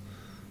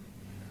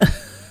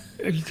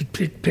 you could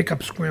pick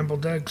up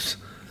scrambled eggs,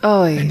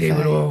 Oh, and they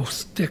would all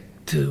stick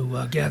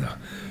together.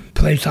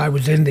 Place I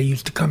was in, they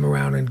used to come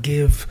around and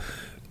give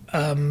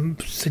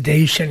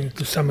sedation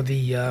to some of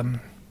the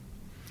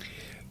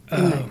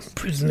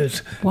prisoners.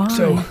 Why?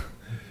 So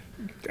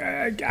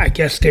I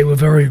guess they were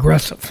very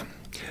aggressive.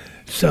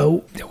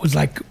 So there was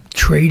like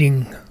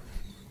trading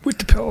with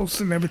the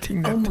pills and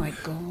everything. Oh my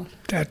God!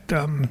 That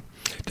the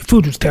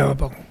food was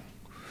terrible.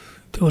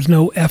 There was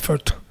no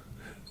effort.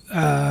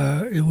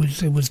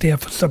 It was there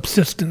for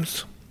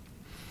subsistence.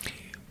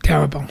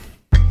 Terrible.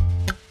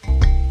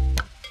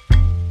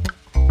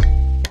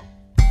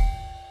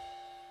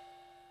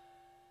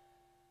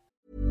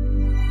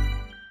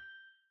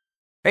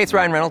 Hey, it's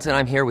Ryan Reynolds, and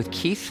I'm here with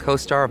Keith,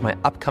 co-star of my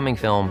upcoming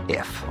film,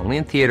 If, only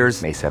in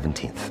theaters May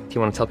 17th. Do you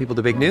want to tell people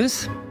the big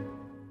news?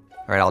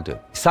 All All right, I'll do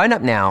it. Sign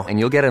up now and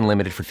you'll get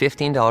unlimited for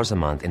 $15 a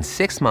month and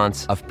 6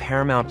 months of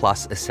Paramount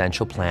Plus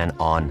Essential Plan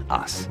on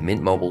us.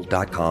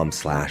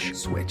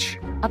 MintMobile.com/switch.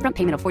 Upfront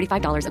payment of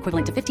 $45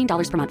 equivalent to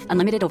 $15 per month.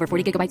 Unlimited over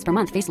 40 gigabytes per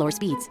month. Face lower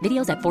speeds.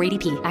 Videos at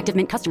 480p. Active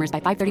Mint customers by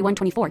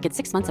 531.24 get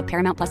 6 months of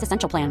Paramount Plus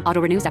Essential Plan. Auto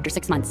renews after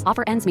 6 months.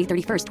 Offer ends May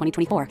 31st,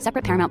 2024.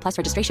 Separate Paramount Plus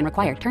registration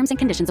required. Terms and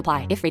conditions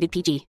apply if rated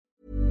PG.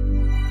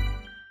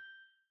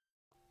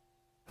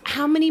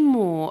 How many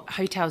more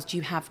hotels do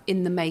you have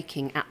in the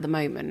making at the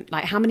moment?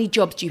 Like, how many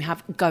jobs do you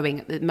have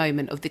going at the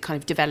moment of the kind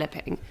of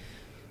developing?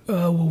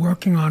 We're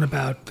working on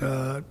about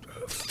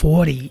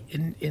 40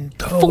 in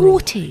total.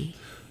 40?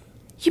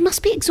 You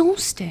must be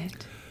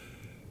exhausted.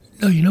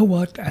 No, you know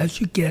what? As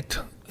you get,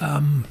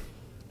 as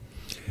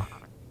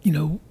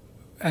you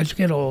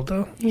get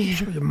older,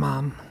 your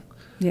mom,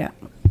 Yeah.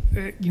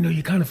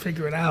 you kind of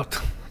figure it out.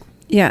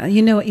 Yeah,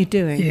 you know what you're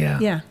doing. Yeah.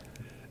 Yeah.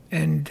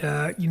 And,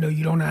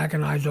 you don't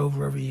agonize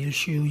over every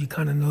issue. You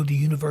kind of know the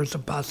universe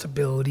of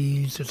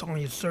possibilities. There's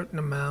only a certain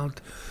amount,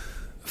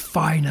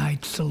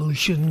 finite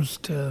solutions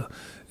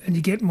and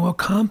you get more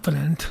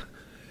confident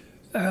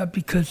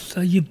because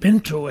you've been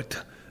through it.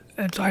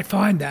 And so I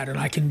find that, and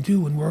I can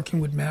do, in working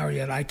with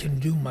Marriott, I can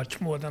do much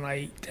more than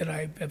I've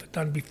ever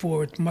done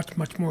before. It's much,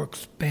 much more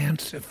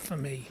expansive for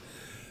me.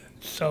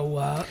 So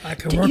I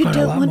can work on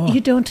a lot more.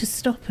 You don't want to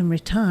stop and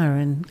retire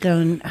and go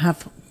and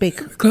have big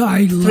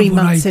 3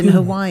 months in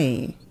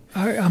Hawaii.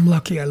 I'm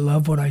lucky. I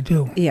love what I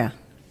do. Yeah.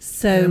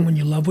 So And when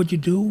you love what you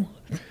do,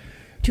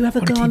 do you ever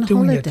wanna go on keep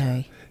doing it.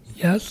 holiday?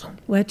 Yes.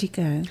 Where do you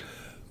go?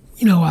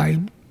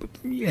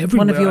 Everywhere.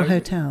 One of your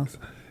hotels?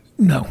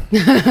 No.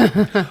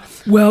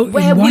 Well,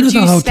 Where in one would of the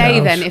you hotels, stay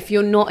then if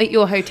you're not at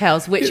your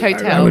hotels? Which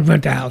hotel? I would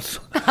rent a house.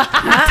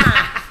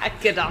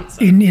 Good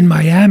answer. In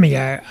Miami,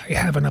 I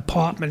have an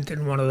apartment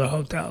in one of the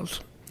hotels.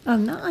 Oh,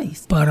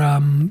 nice. But I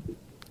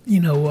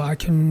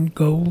can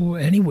go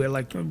anywhere,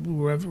 like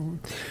wherever.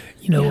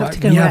 have to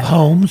go we have where?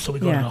 homes, so we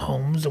go Yeah. to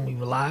homes and we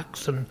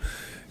relax, and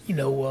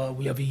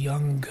we have a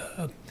young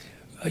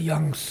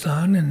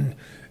son, and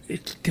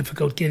it's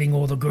difficult getting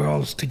all the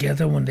girls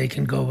together when they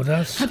can go with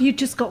us. Have you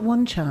just got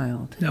one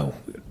child? No,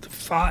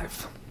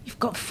 5. You've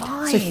got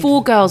 5. So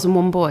 4 girls and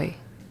 1 boy.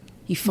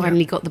 You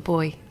finally got the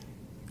boy.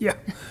 Yeah.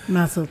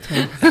 Mazel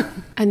tov.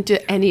 And do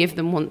any of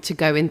them want to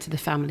go into the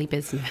family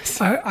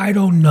business? I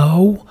don't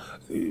know.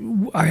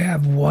 I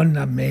have one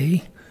that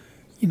may,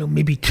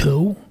 maybe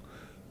 2.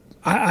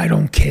 I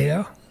don't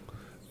care.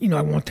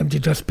 I want them to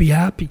just be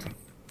happy.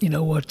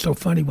 What's so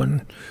funny,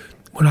 when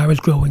I was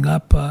growing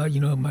up, my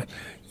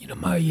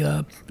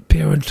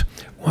parents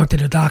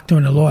wanted a doctor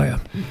and a lawyer,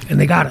 and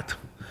they got it.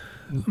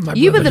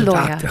 You were the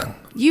lawyer. Doctor.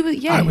 You were,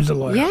 yeah. I was a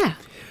lawyer. Yeah.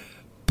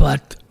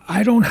 But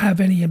I don't have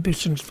any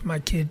ambitions for my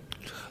kid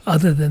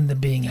other than them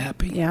being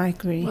happy. Yeah, I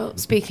agree. Well,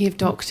 speaking of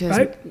doctors,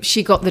 Right?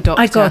 she got the doctor.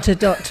 I got a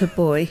doctor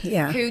boy,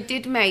 yeah. Who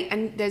did make,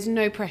 and there's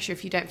no pressure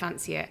if you don't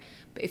fancy it,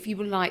 but if you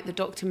would like, the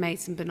doctor made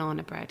some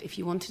banana bread. If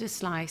you wanted a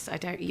slice,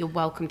 you're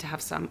welcome to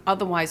have some.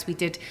 Otherwise, we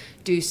did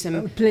do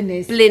some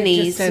Blinnies.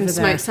 Blinnies, Just some over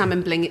there. smoked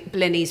salmon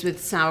blinnies with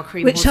sour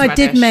cream, Which I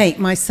did horseradish. make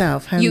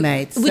myself,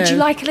 homemade. Would so- you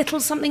like a little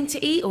something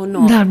to eat or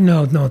not?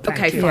 No, thank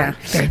Okay, you. fine.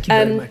 Thank you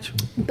very much.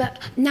 But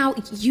now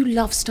you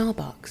love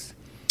Starbucks.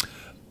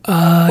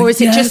 Or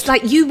is it yes. just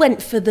like you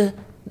went for the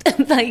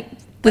like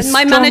The when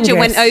my manager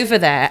went strongest. over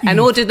there and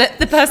ordered that,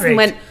 the person Great.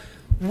 went,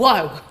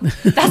 "Whoa,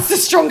 that's the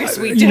strongest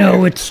we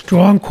do." It's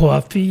strong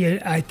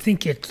coffee. I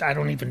think I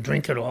don't even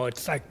drink it all.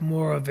 It's like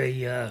more of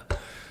a,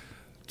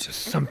 just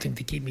something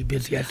to keep me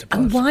busy, I suppose.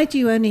 And why do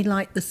you only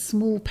like the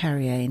small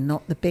Perrier,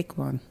 not the big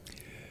one?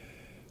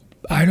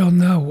 I don't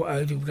know.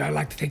 I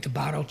like to take the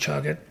bottle,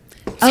 chug it.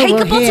 Take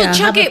well, a bottle, here,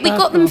 chug have a it. We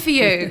got them bottle. for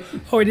you.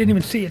 Oh, I didn't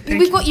even see it. Thank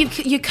We've you.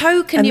 got your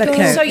Coke and And your the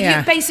Coke, so yeah.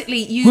 you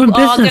basically We're you in are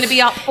business. going to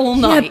be up all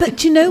night. Yeah, but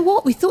do you know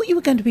what? We thought you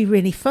were going to be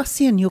really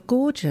fussy, and you're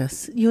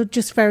gorgeous. You're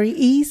just very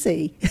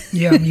easy.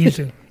 Yeah, I'm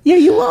easy. Yeah,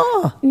 you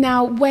are.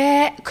 Now,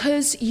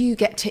 because you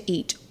get to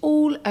eat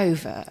all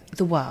over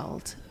the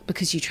world,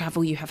 because you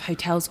travel, you have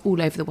hotels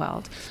all over the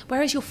world,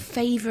 where is your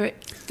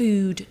favourite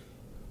food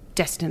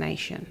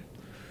destination?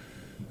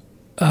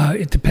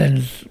 It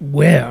depends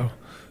where.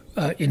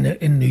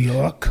 In New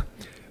York,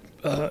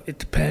 it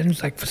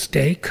depends. Like for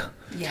steak.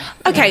 Yeah.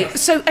 Okay,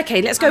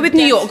 let's go with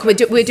New York.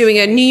 We're doing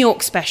a New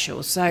York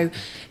special. So,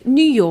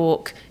 New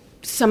York,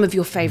 some of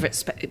your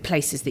favourite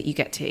places that you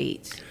get to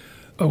eat.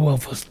 Oh well,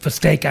 for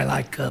steak, I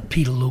like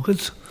Peter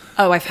Luger's.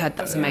 Oh, I've heard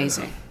that's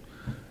amazing.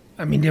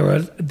 I mean,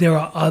 there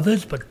are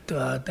others, but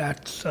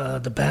that's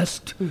the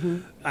best. Mm-hmm.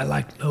 I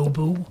like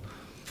Nobu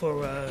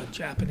for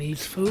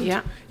Japanese food.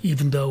 Yeah.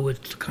 Even though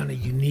it's kind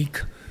of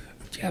unique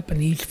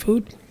Japanese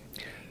food.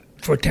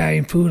 For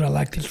Italian food, I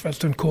like this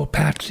restaurant called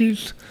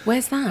Patsy's.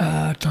 Where's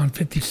that? It's on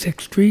 56th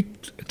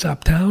Street. It's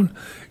uptown.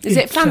 Is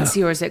it It's,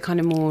 fancy or is it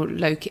kind of more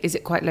low key? Is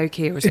it quite low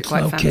key or is it It's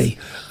quite okay. fancy?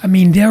 I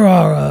mean, there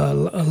are a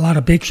lot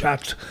of big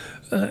shots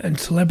and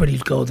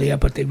celebrities go there,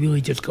 but they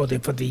really just go there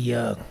for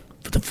the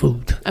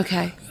food.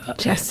 Okay.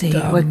 Jesse,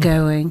 And, we're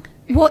going.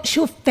 What's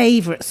your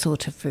favourite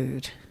sort of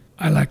food?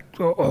 I like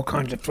all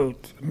kinds of food.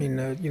 I mean,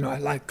 I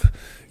like,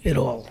 it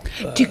all.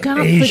 Do you go out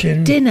Asian.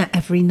 for dinner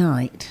every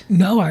night?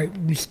 No,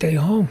 we stay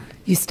home.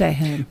 You stay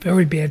home.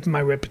 Very bad for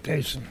my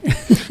reputation.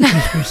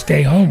 We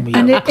stay home. We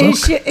And have a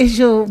cook. is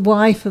your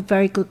wife a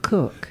very good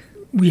cook?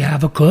 We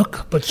have a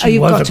cook, but she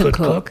you've was got a a good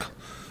cook.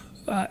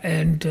 cook.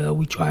 And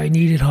we try and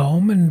eat at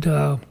home. And,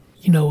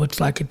 it's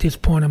like at this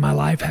point in my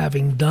life,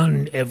 having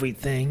done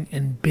everything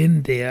and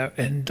been there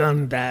and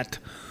done that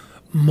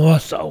more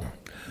so,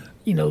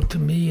 to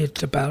me,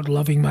 it's about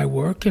loving my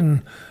work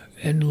and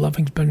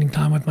loving spending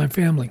time with my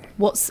family.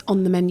 What's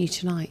on the menu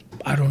tonight?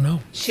 I don't know.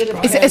 Is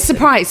it a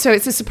surprise? So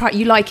it's a surprise.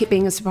 You like it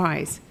being a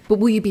surprise? But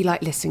will you be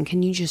like, listen,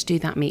 can you just do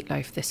that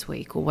meatloaf this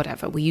week or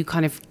whatever? Will you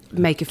kind of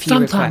make a few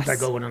Sometimes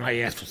requests? I go in and I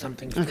ask for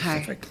something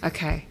specific.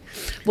 Okay.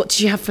 What did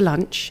you have for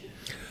lunch?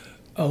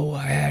 Oh,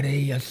 I had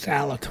a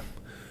salad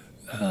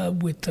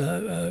with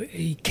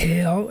a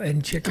kale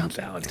and chicken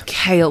salad.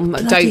 Kale.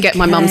 Don't get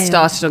my mum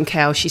started on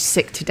kale. She's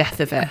sick to death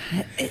of it.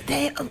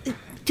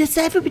 Does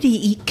everybody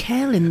eat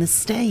kale in the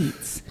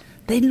States?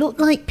 They look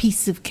like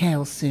pieces of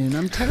kale soon,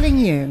 I'm telling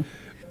you.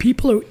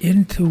 People are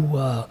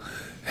into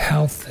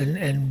health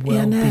and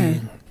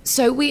well-being.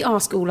 So we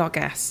ask all our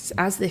guests,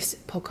 as this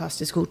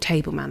podcast is called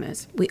Table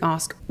Manners, we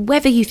ask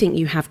whether you think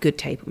you have good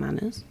table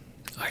manners.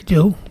 I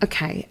do.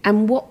 Okay.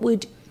 And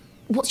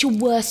what's your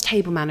worst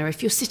table manner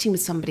if you're sitting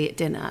with somebody at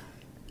dinner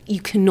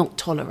you cannot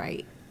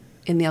tolerate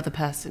in the other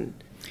person?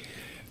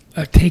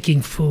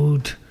 Taking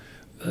food,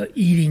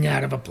 eating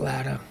out of a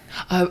platter.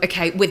 Oh,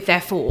 okay, with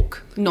their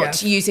fork, not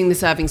Yes. using the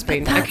serving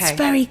spoon. That's okay.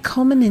 very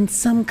common in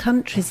some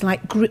countries.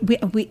 Like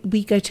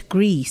we go to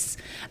Greece,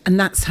 and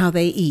that's how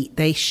they eat.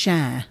 They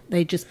share.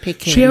 They just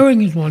pick in.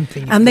 Sharing is one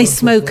thing. if And you they go to a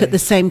smoke at the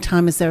place. same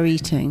time as they're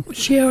eating.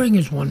 Sharing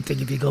is one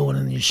thing if you go in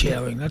and you're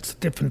sharing. That's a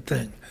different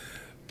thing.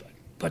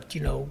 But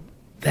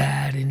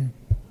that and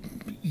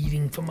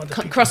eating from other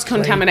people's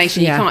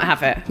Cross-contamination, Yeah. you can't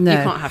have it. No. You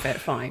can't have it,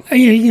 fine.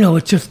 plates.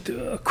 It's just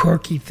a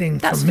quirky thing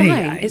That's for me.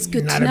 fine. It's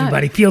good Not to know.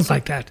 everybody feels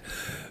like that.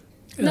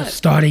 No.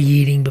 Start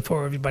eating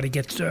before everybody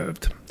gets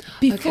served.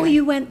 Before Okay.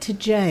 you went to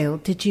jail,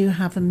 did you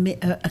have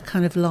a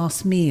kind of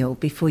last meal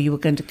before you were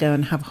going to go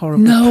and have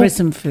horrible No.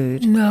 prison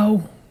food?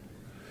 No.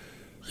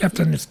 You have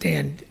to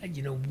understand,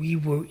 we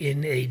were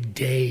in a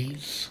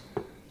daze.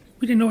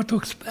 We didn't know what to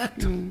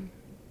expect.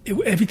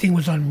 Everything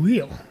was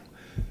unreal.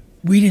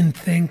 We didn't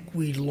think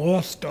we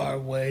lost our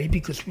way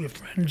because we were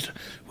friends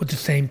with the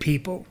same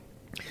people.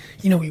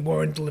 We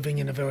weren't living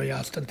in a very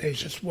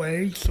ostentatious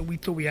way, so we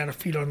thought we had our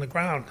feet on the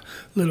ground.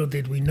 Little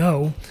did we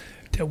know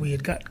that we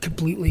had got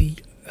completely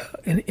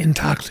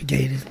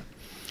intoxicated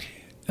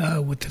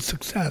with the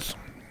success.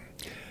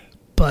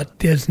 But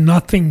there's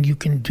nothing you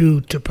can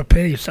do to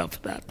prepare yourself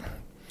for that.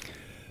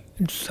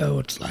 And so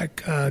it's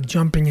like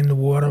jumping in the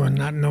water and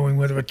not knowing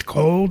whether it's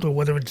cold or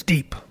whether it's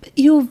deep.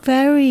 You're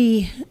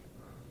very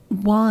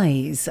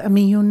wise. I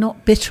mean, you're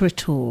not bitter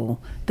at all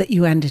that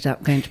you ended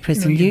up going to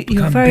prison. you You're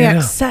become very bitter.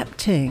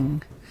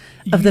 accepting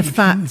of the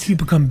fact. If you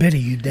become bitter,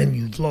 then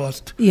you've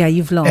lost. Yeah,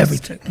 you've lost.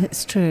 everything.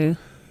 It's true.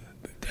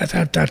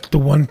 That's the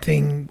one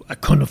thing I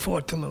couldn't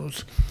afford to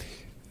lose.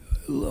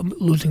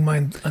 Losing my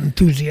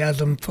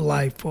enthusiasm for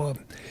life, or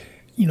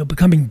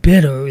becoming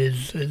bitter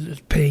is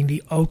paying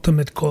the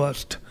ultimate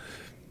cost,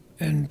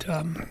 and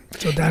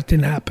so that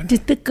didn't happen.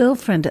 Did the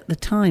girlfriend at the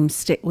time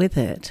stick with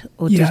it,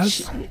 or Yes.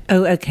 did she?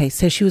 Oh, okay.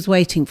 So she was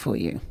waiting for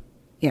you.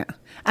 Yeah,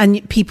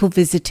 and people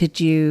visited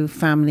you,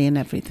 family, and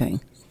everything.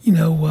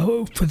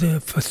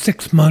 For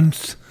 6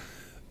 months,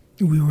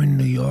 we were in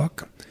New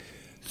York,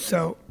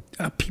 so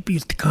people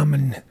used to come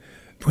and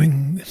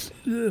bring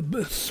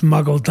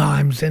smuggle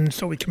dimes in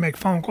so we could make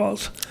phone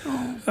calls.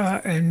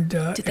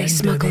 Did they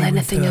smuggle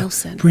anything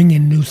else in? Bring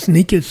in new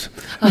sneakers.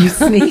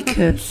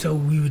 Sneakers. So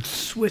we would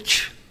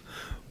switch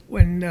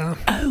when Oh,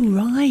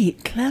 right.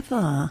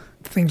 Clever.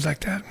 things like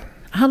that.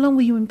 How long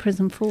were you in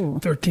prison for?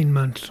 13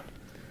 months.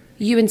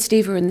 You and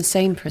Steve were in the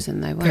same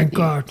prison, though, weren't Thank you?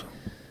 God.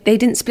 They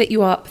didn't split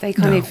you up. They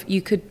kind No. of,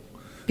 you could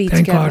be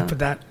Thank together. God for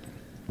that.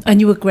 And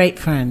you were great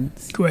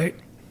friends. Great.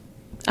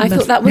 I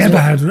thought that was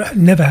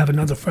Never have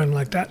another friend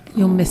like that.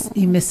 You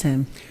miss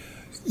him.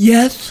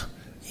 Yes.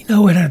 It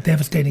had a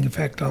devastating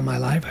effect on my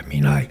life. I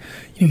mean,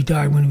 he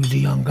died when he was a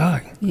young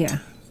guy. Yeah.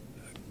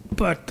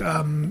 But,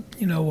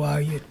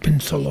 it's been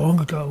so long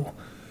ago,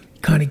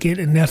 kind of get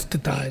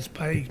anesthetized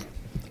by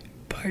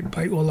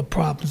all the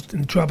problems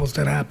and troubles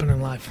that happen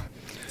in life.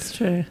 It's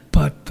true.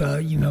 But,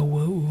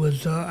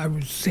 I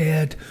was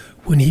sad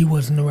when he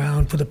wasn't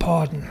around for the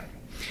pardon.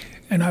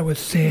 And I was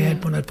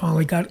sad when I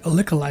finally got a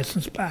liquor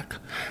license back.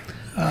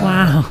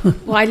 Wow.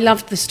 Well, I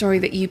loved the story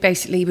that you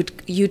basically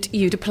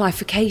you'd apply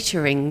for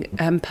catering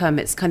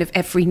permits kind of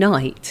every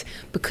night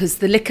because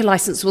the liquor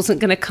license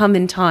wasn't going to come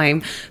in time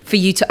for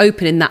you to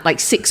open in that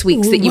 6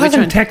 weeks that It you were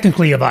wasn't trying.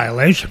 technically a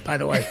violation, by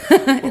the way,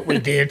 what we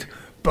did.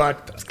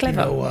 But, It's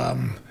clever.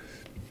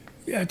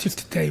 just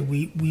to tell you,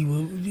 we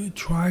were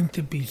trying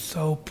to be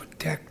so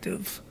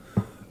protective,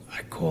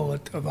 I call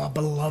it, of our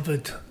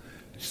beloved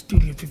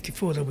Studio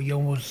 54 that we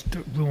almost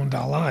ruined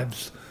our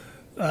lives.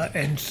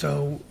 And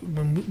so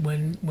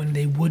when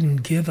they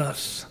wouldn't give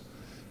us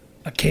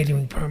a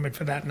catering permit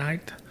for that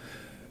night,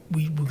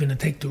 we were going to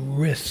take the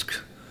risk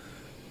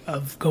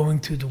of going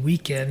through the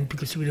weekend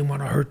because we didn't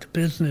want to hurt the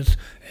business,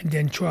 and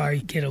then try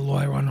get a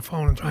lawyer on the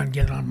phone and try and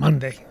get it on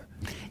Monday.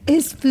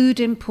 Is food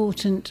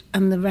important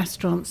and the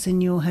restaurants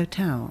in your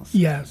hotels?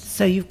 Yes.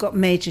 So you've got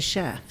major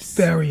chefs?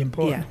 Very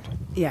important.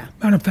 Yeah.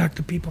 Matter of fact,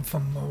 the people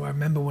from, I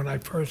remember when I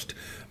first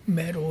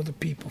met all the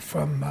people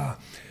from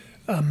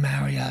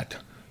Marriott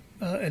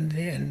and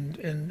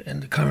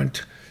the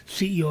current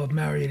CEO of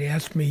Marriott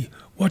asked me,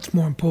 what's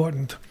more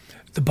important,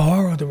 the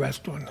bar or the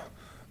restaurant?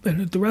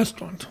 And the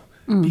restaurant,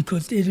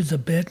 because it is a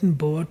bed and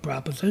board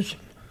proposition.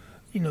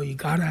 You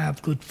got to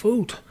have good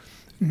food,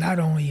 not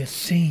only a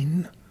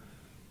scene,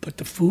 but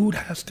the food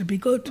has to be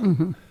good.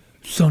 Mm-hmm.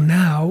 So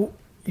now,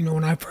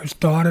 when I first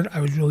started,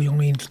 I was really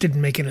only interested in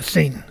making a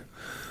scene.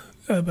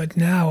 But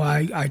now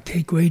I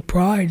take great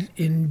pride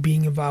in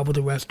being involved with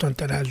a restaurant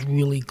that has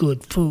really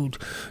good food,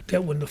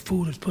 that when the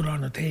food is put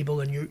on the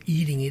table and you're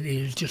eating it, it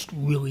is just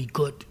really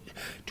good,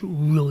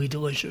 really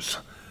delicious.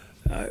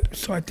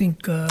 So I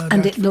think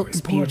and it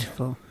looks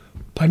beautiful.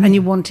 Pardon? And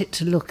you want it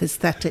to look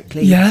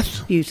aesthetically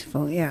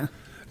beautiful, yeah.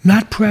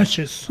 Not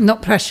precious.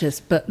 Not precious,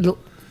 but look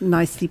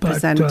nicely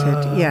presented,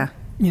 yeah.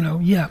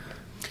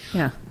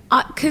 Yeah.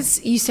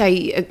 Because you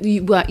say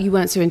you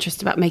weren't so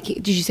interested about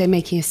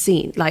making a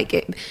scene?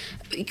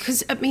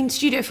 Because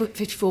Studio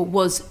 54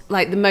 was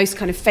like the most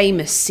kind of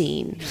famous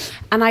scene.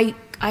 And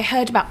I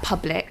heard about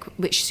Public,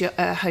 which is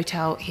a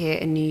hotel here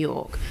in New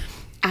York.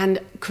 And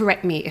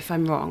correct me if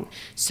I'm wrong.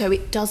 So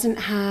it doesn't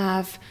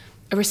have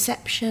a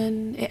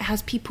reception, it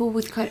has people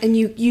with and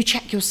you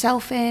check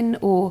yourself in,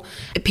 or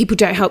people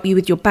don't help you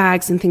with your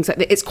bags and things like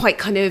that. It's quite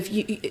kind of,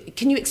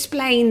 can you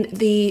explain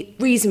the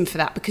reason for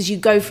that? Because you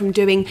go from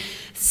doing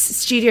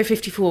Studio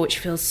 54, which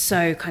feels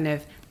so kind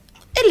of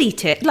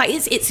elite, like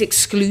it's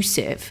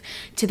exclusive,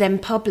 to then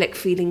Public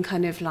feeling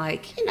kind of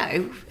like,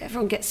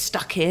 everyone gets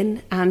stuck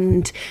in,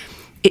 and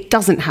it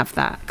doesn't have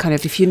that kind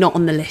of, if you're not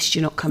on the list,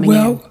 you're not coming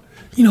in.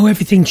 Well,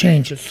 everything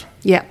changes.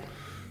 Yeah.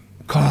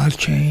 Cars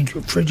change,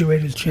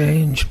 refrigerators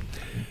change,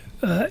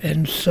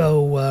 and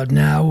so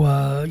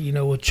now,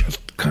 we're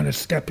just kind of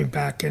stepping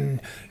back and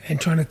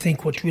trying to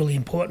think what's really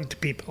important to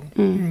people.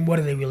 What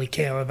do they really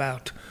care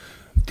about?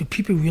 Do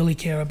people really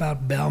care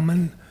about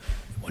Bellman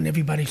when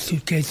everybody's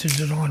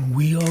suitcases are on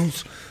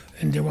wheels,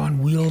 and they're on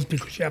wheels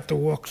because you have to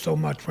walk so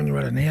much when you're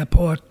at an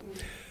airport?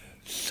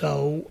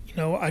 So,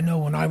 I know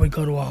when I would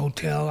go to a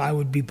hotel, I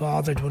would be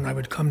bothered when I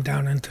would come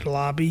down into the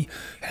lobby,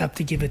 have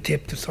to give a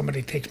tip to somebody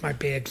who takes my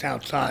bags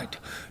outside,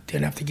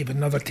 then have to give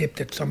another tip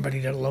to somebody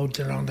that loads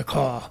it on the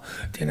car,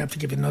 then have to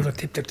give another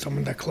tip to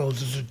someone that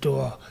closes the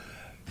door.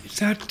 Is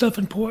that stuff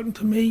important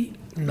to me?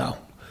 No.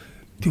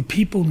 Do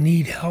people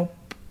need help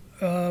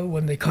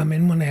when they come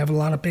in, when they have a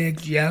lot of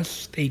bags?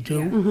 Yes, they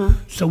do.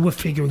 Mm-hmm. So we're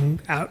figuring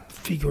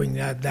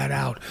that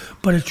out.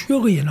 But it's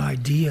really an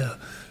idea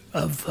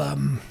of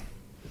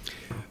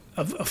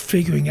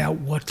figuring out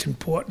what's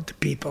important to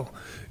people.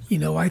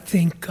 I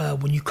think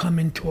when you come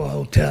into a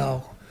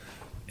hotel,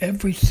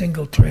 every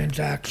single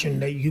transaction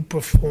that you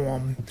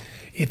perform,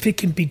 if it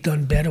can be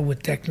done better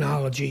with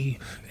technology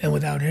and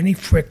without any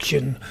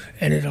friction,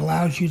 and it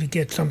allows you to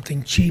get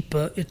something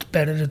cheaper, it's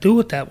better to do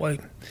it that way.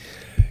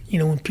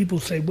 When people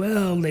say,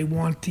 well, they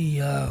want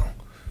the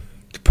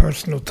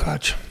personal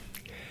touch,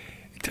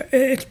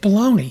 it's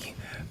baloney.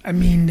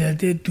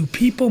 Do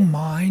people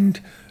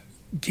mind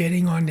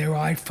getting on their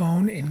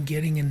iPhone and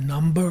getting a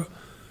number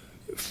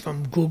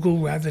from Google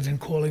rather than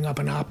calling up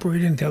an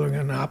operator and telling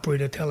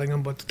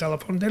them what's the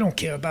telephone? They don't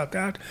care about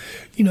that.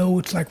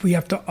 It's like we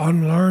have to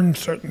unlearn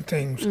certain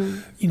things.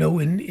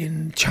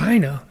 In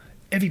China,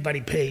 everybody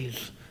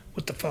pays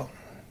with the phone.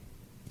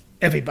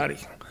 Everybody.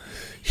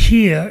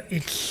 Here,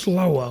 it's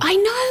slower. I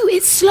know,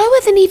 it's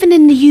slower than even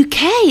in the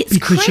UK. It's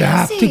because crazy. You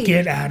have to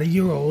get out of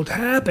your old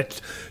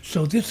habits.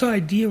 So this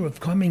idea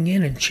of coming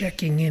in and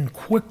checking in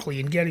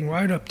quickly and getting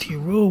right up to your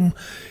room,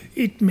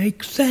 it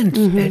makes sense.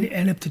 Mm-hmm.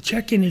 And if the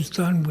check-in is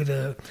done with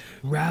a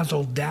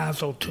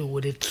razzle-dazzle to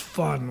it, it's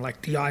fun,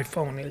 like the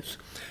iPhone is.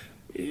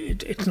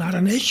 It's not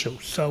an issue.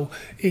 So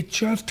it's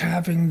just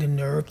having the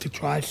nerve to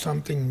try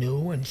something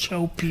new and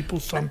show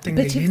people something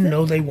they didn't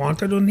know they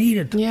wanted or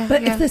needed. Yeah,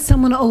 but if there's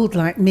someone old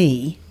like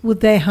me, would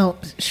they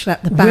help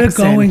schlep the bags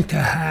We're going to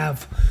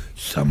have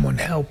someone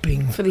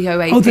helping. For the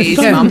 08 there's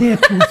someone there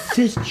to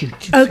assist you.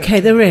 Okay,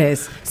 there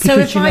is. So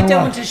if I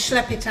don't want to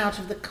schlep it out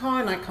of the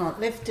car and I can't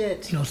lift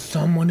it.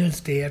 Someone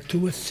is there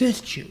to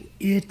assist you.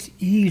 It's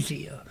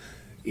easier.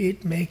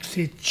 It makes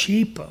it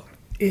cheaper.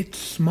 It's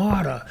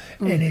smarter,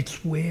 and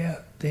it's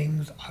where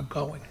things are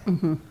going,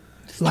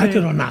 like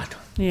it or not.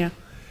 Yeah,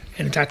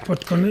 and that's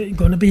what's going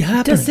to be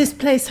happening. Does this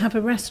place have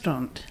a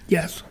restaurant?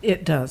 Yes,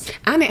 it does,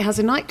 and it has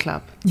a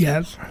nightclub.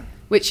 Yes,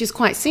 which is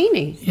quite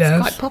sceney. Yes,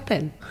 it's quite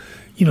poppin'.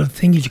 The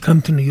thing is, you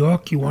come to New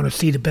York, you want to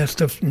see the best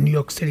of New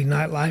York City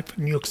nightlife,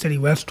 New York City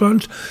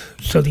restaurants.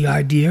 So the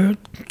idea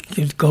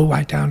is go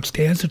right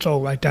downstairs. It's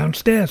all right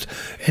downstairs,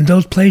 and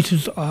those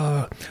places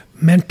are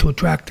meant to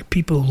attract the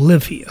people who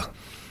live here.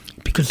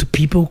 because the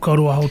people who go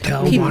to a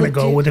hotel People want to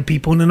go do. with the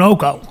people in the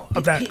no-go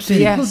of that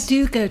city. People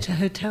do go to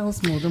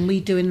hotels more than we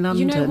do in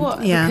London. You know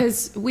what? Yeah.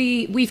 Because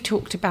we've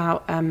talked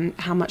about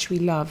how much we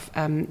love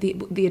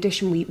the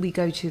edition we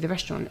go to the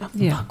restaurant. Oh,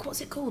 Yeah. fuck,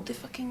 what's it called? The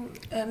fucking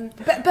Berners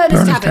Berners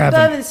Tavern. Tavern.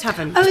 Berners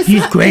Tavern. Oh, is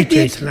He's that great, the-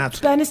 Jason.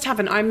 Absolutely. Berners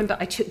Tavern, I remember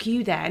I took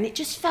you there and it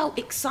just felt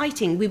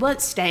exciting. We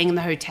weren't staying in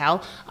the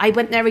hotel. I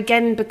went there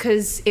again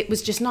because it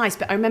was just nice,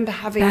 but I remember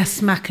having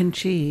Best mac and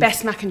cheese.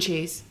 best mac and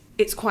cheese.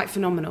 It's quite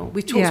phenomenal.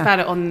 We've talked Yeah. about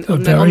it on Oh,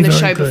 the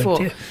show good.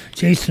 before.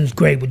 Jason's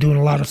great. We're doing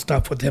a lot of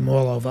stuff with him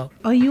all over.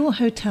 Are your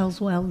hotels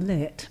well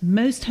lit?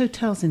 Most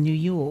hotels in New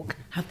York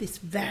have this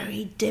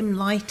very dim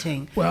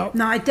lighting. Well-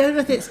 now I don't know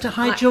if it's to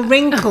hide your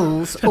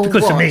wrinkles or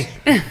because of what. me.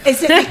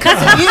 Is it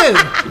because of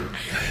you?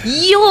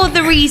 You're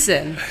the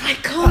reason. I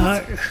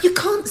can't. You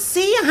can't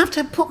see. I have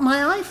to put my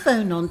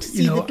iPhone on to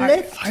see the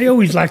lift. I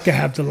always like to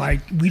have the light.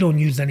 We don't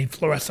use any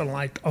fluorescent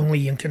light,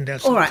 only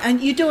incandescent. All right,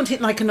 and you don't want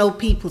it like an old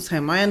people's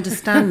home. I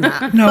understand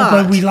that. No,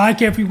 but we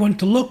like everyone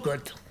to look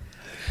good.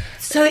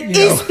 So it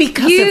is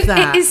because of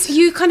that.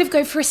 You kind of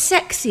go for a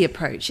sexy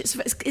approach.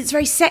 It's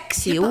very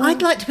sexy. But all-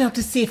 I'd like to be able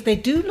to see if they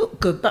do look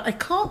good, but I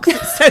can't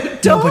because it's so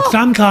dark. No, but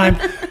sometimes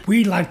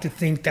we like to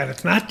think that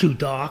it's not too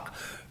dark.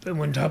 But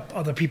when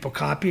other people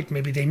copy it,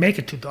 maybe they make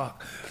it too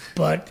dark.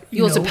 But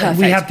Yours are we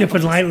perfect. have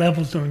different light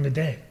levels during the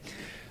day.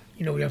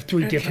 We have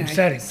three different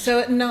settings. So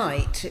at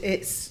night,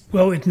 it's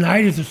Well, at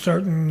night is a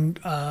certain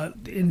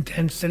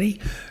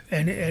intensity,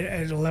 and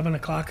at 11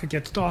 o'clock it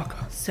gets darker.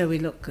 so we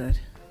look good.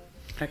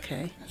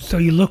 Okay. So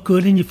you look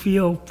good and you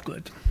feel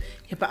good.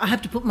 Yeah, but I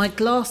have to put my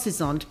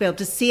glasses on to be able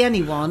to see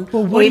anyone.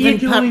 Well, or what are you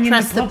even doing in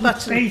press the the public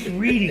button. space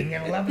reading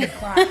at 11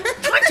 o'clock?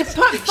 Trying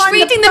to find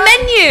reading the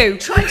menu.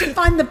 Trying to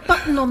find the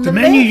button on The the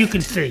menu lift. you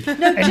can see. No,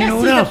 And you know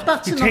what Jessie, else? the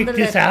button You take on the this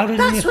lift. out and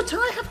That's you... what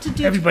I have to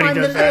do Everybody to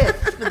find does the that.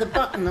 lift with the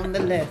button on the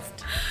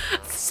lift.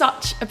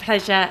 Such a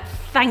pleasure.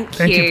 Thank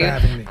Thank you for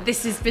having me.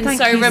 This has been Thank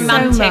so you so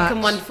romantic much.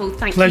 and wonderful.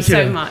 Thank Pleasure.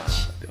 you so much.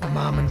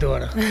 Mom and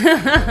daughter.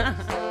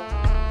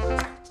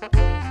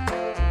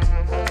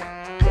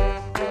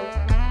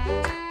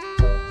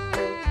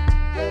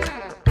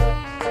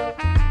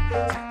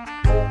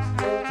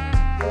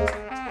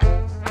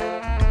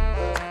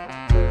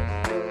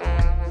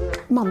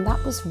 Mum,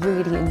 that was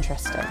really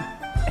interesting.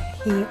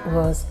 He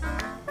was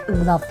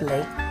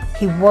lovely.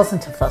 He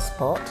wasn't a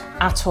fusspot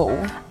At all.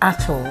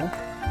 at all.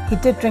 He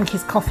did drink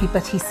his coffee,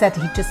 but he said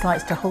he just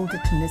likes to hold it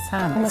in his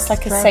hand. Almost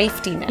like a Straight-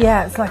 safety net.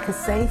 Yeah, it's like a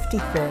safety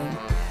thing.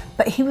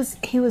 But he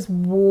was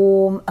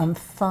warm and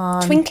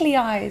fun. Twinkly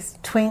eyes.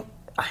 Twinkly.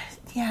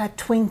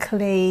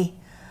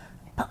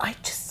 But I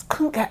just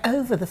couldn't get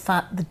over the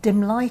fact the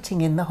dim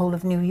lighting in the whole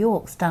of New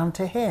York's down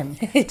to him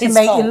to His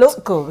make fault. you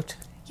look good.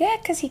 Yeah,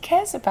 because he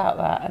cares about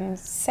that and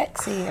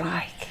sexy.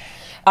 And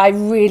I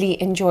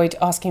really enjoyed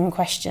asking him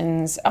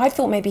questions. I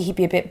thought maybe he'd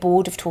be a bit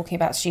bored of talking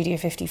about Studio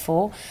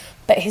 54,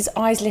 but his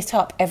eyes lit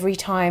up every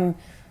time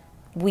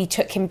we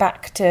took him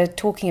back to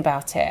talking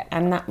about it,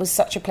 and that was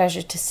such a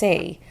pleasure to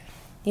see.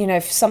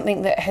 For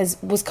something that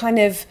was kind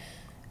of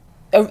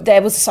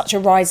there was such a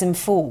rise and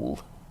fall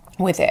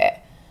with it,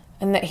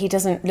 and that he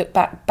doesn't look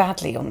back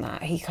badly on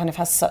that. He kind of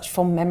has such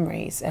fond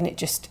memories, and it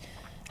just.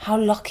 How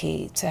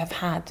lucky to have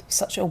had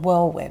such a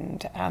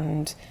whirlwind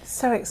and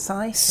So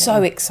exciting.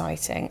 so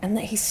exciting, and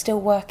that he's still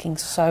working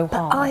so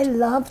hard. I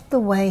loved the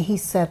way he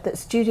said that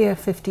Studio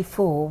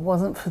 54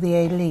 wasn't for the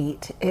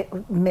elite.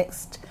 It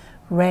mixed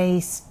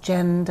race,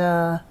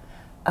 gender,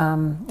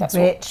 That's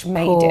rich, what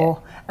made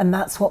poor, and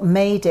that's what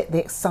made it the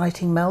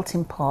exciting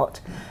melting pot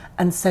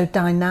and so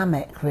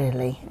dynamic,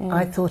 really.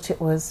 I thought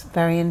it was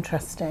very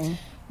interesting.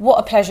 What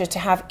a pleasure to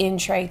have Ian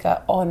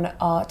Schrager on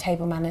our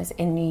Table Manners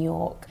in New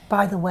York.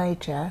 By the way,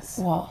 Jess,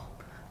 What?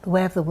 the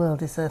way of the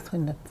world is Earth,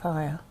 Wind and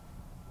Fire.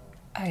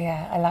 Oh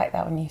yeah, I like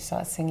that when you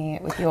start singing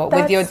it with your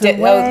That's the there's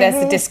the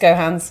way disco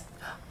hands.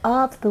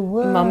 Of the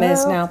world. Mum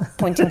is now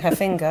pointing her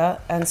finger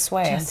and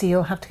swaying. Jessie,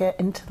 you'll have to get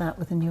into that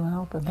with a new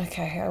album.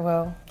 Okay, I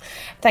will.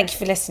 Thank you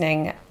for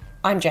listening.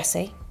 I'm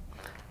Jessie.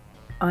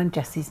 I'm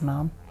Jessie's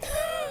mum.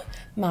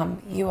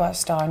 Mum, you are a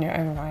star in your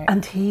own right.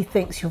 And he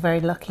thinks you're very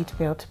lucky to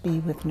be able to be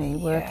with me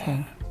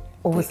working.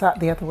 Or was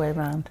that the other way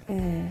around?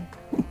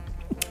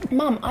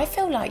 Mum, I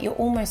feel like you're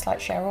almost like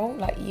Cheryl,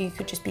 like you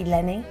could just be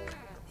Lenny.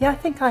 Yeah, I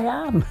think I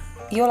am.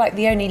 You're like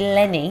the only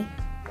Lenny.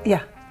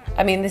 Yeah.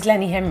 I mean, there's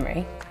Lenny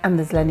Henry. And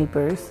there's Lenny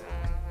Bruce.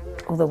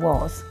 Or there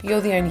was. But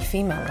you're the only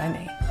female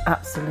Lenny.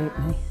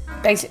 Absolutely.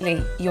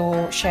 Basically,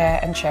 you're Cher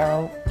and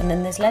Cheryl, and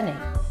then there's Lenny.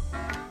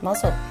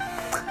 Muzzle.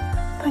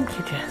 Thank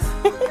you,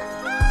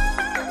 Jess.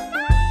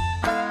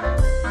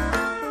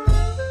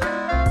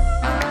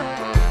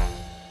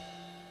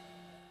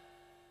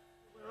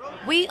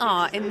 We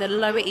are in the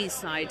Lower East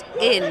Side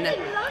in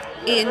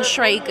Ian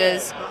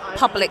Schrager's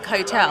public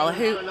hotel,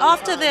 who,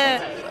 after the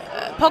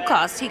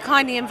podcast, he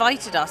kindly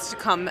invited us to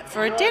come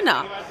for a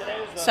dinner.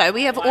 So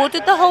we have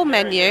ordered the whole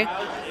menu.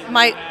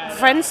 My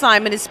friend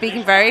Simon is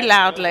speaking very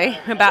loudly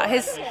about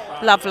his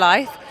love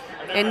life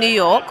in New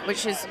York,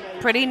 which is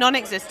pretty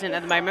non-existent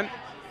at the moment.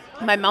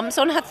 My mum's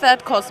on her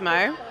third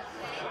Cosmo,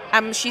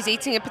 and she's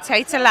eating a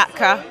potato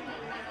latke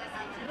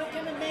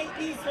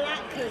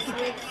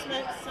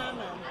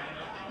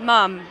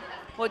Mum,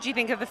 what do you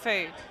think of the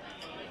food?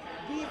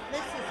 This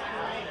is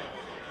great.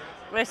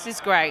 This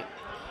is great.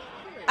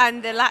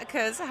 And the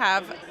latkes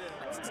have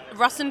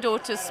Russ and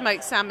Daughter's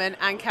smoked salmon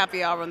and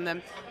caviar on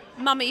them.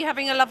 Mum, are you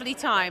having a lovely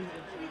time?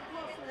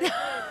 Did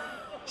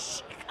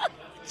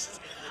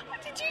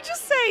you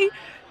just say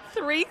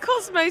 3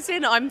 Cosmos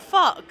in, I'm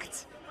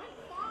fucked?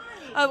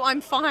 Oh, I'm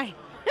fine.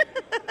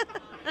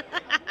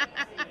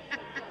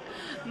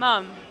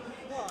 Mum,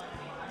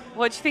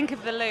 what do you think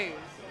of the loo?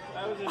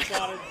 That was a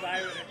shot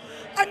inside.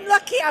 I'm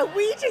lucky I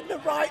weed in the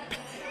right place.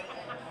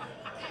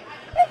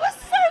 It was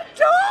so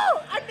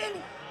dark. I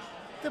mean,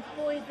 the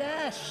boy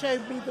there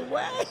showed me the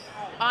way.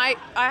 I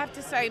have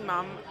to say,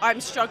 Mum,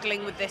 I'm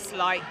struggling with this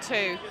light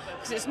too,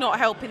 because it's not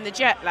helping the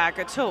jet lag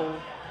at all.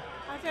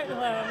 I don't know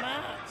where I'm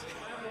at.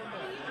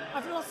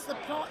 I've lost the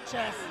plot,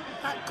 Jess.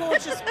 That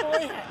gorgeous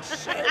boy had to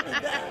show me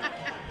there.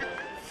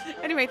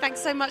 Anyway, thanks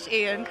so much,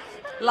 Ian.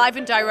 Live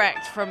and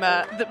direct from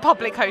the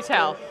public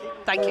hotel.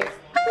 Thank you.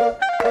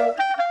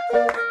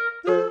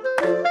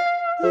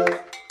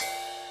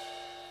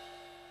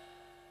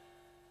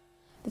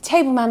 The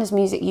Table Manners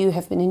music you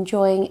have been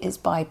enjoying is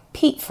by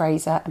Pete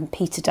Fraser and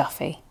Peter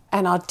Duffy.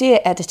 And our dear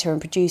editor and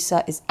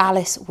producer is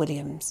Alice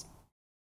Williams.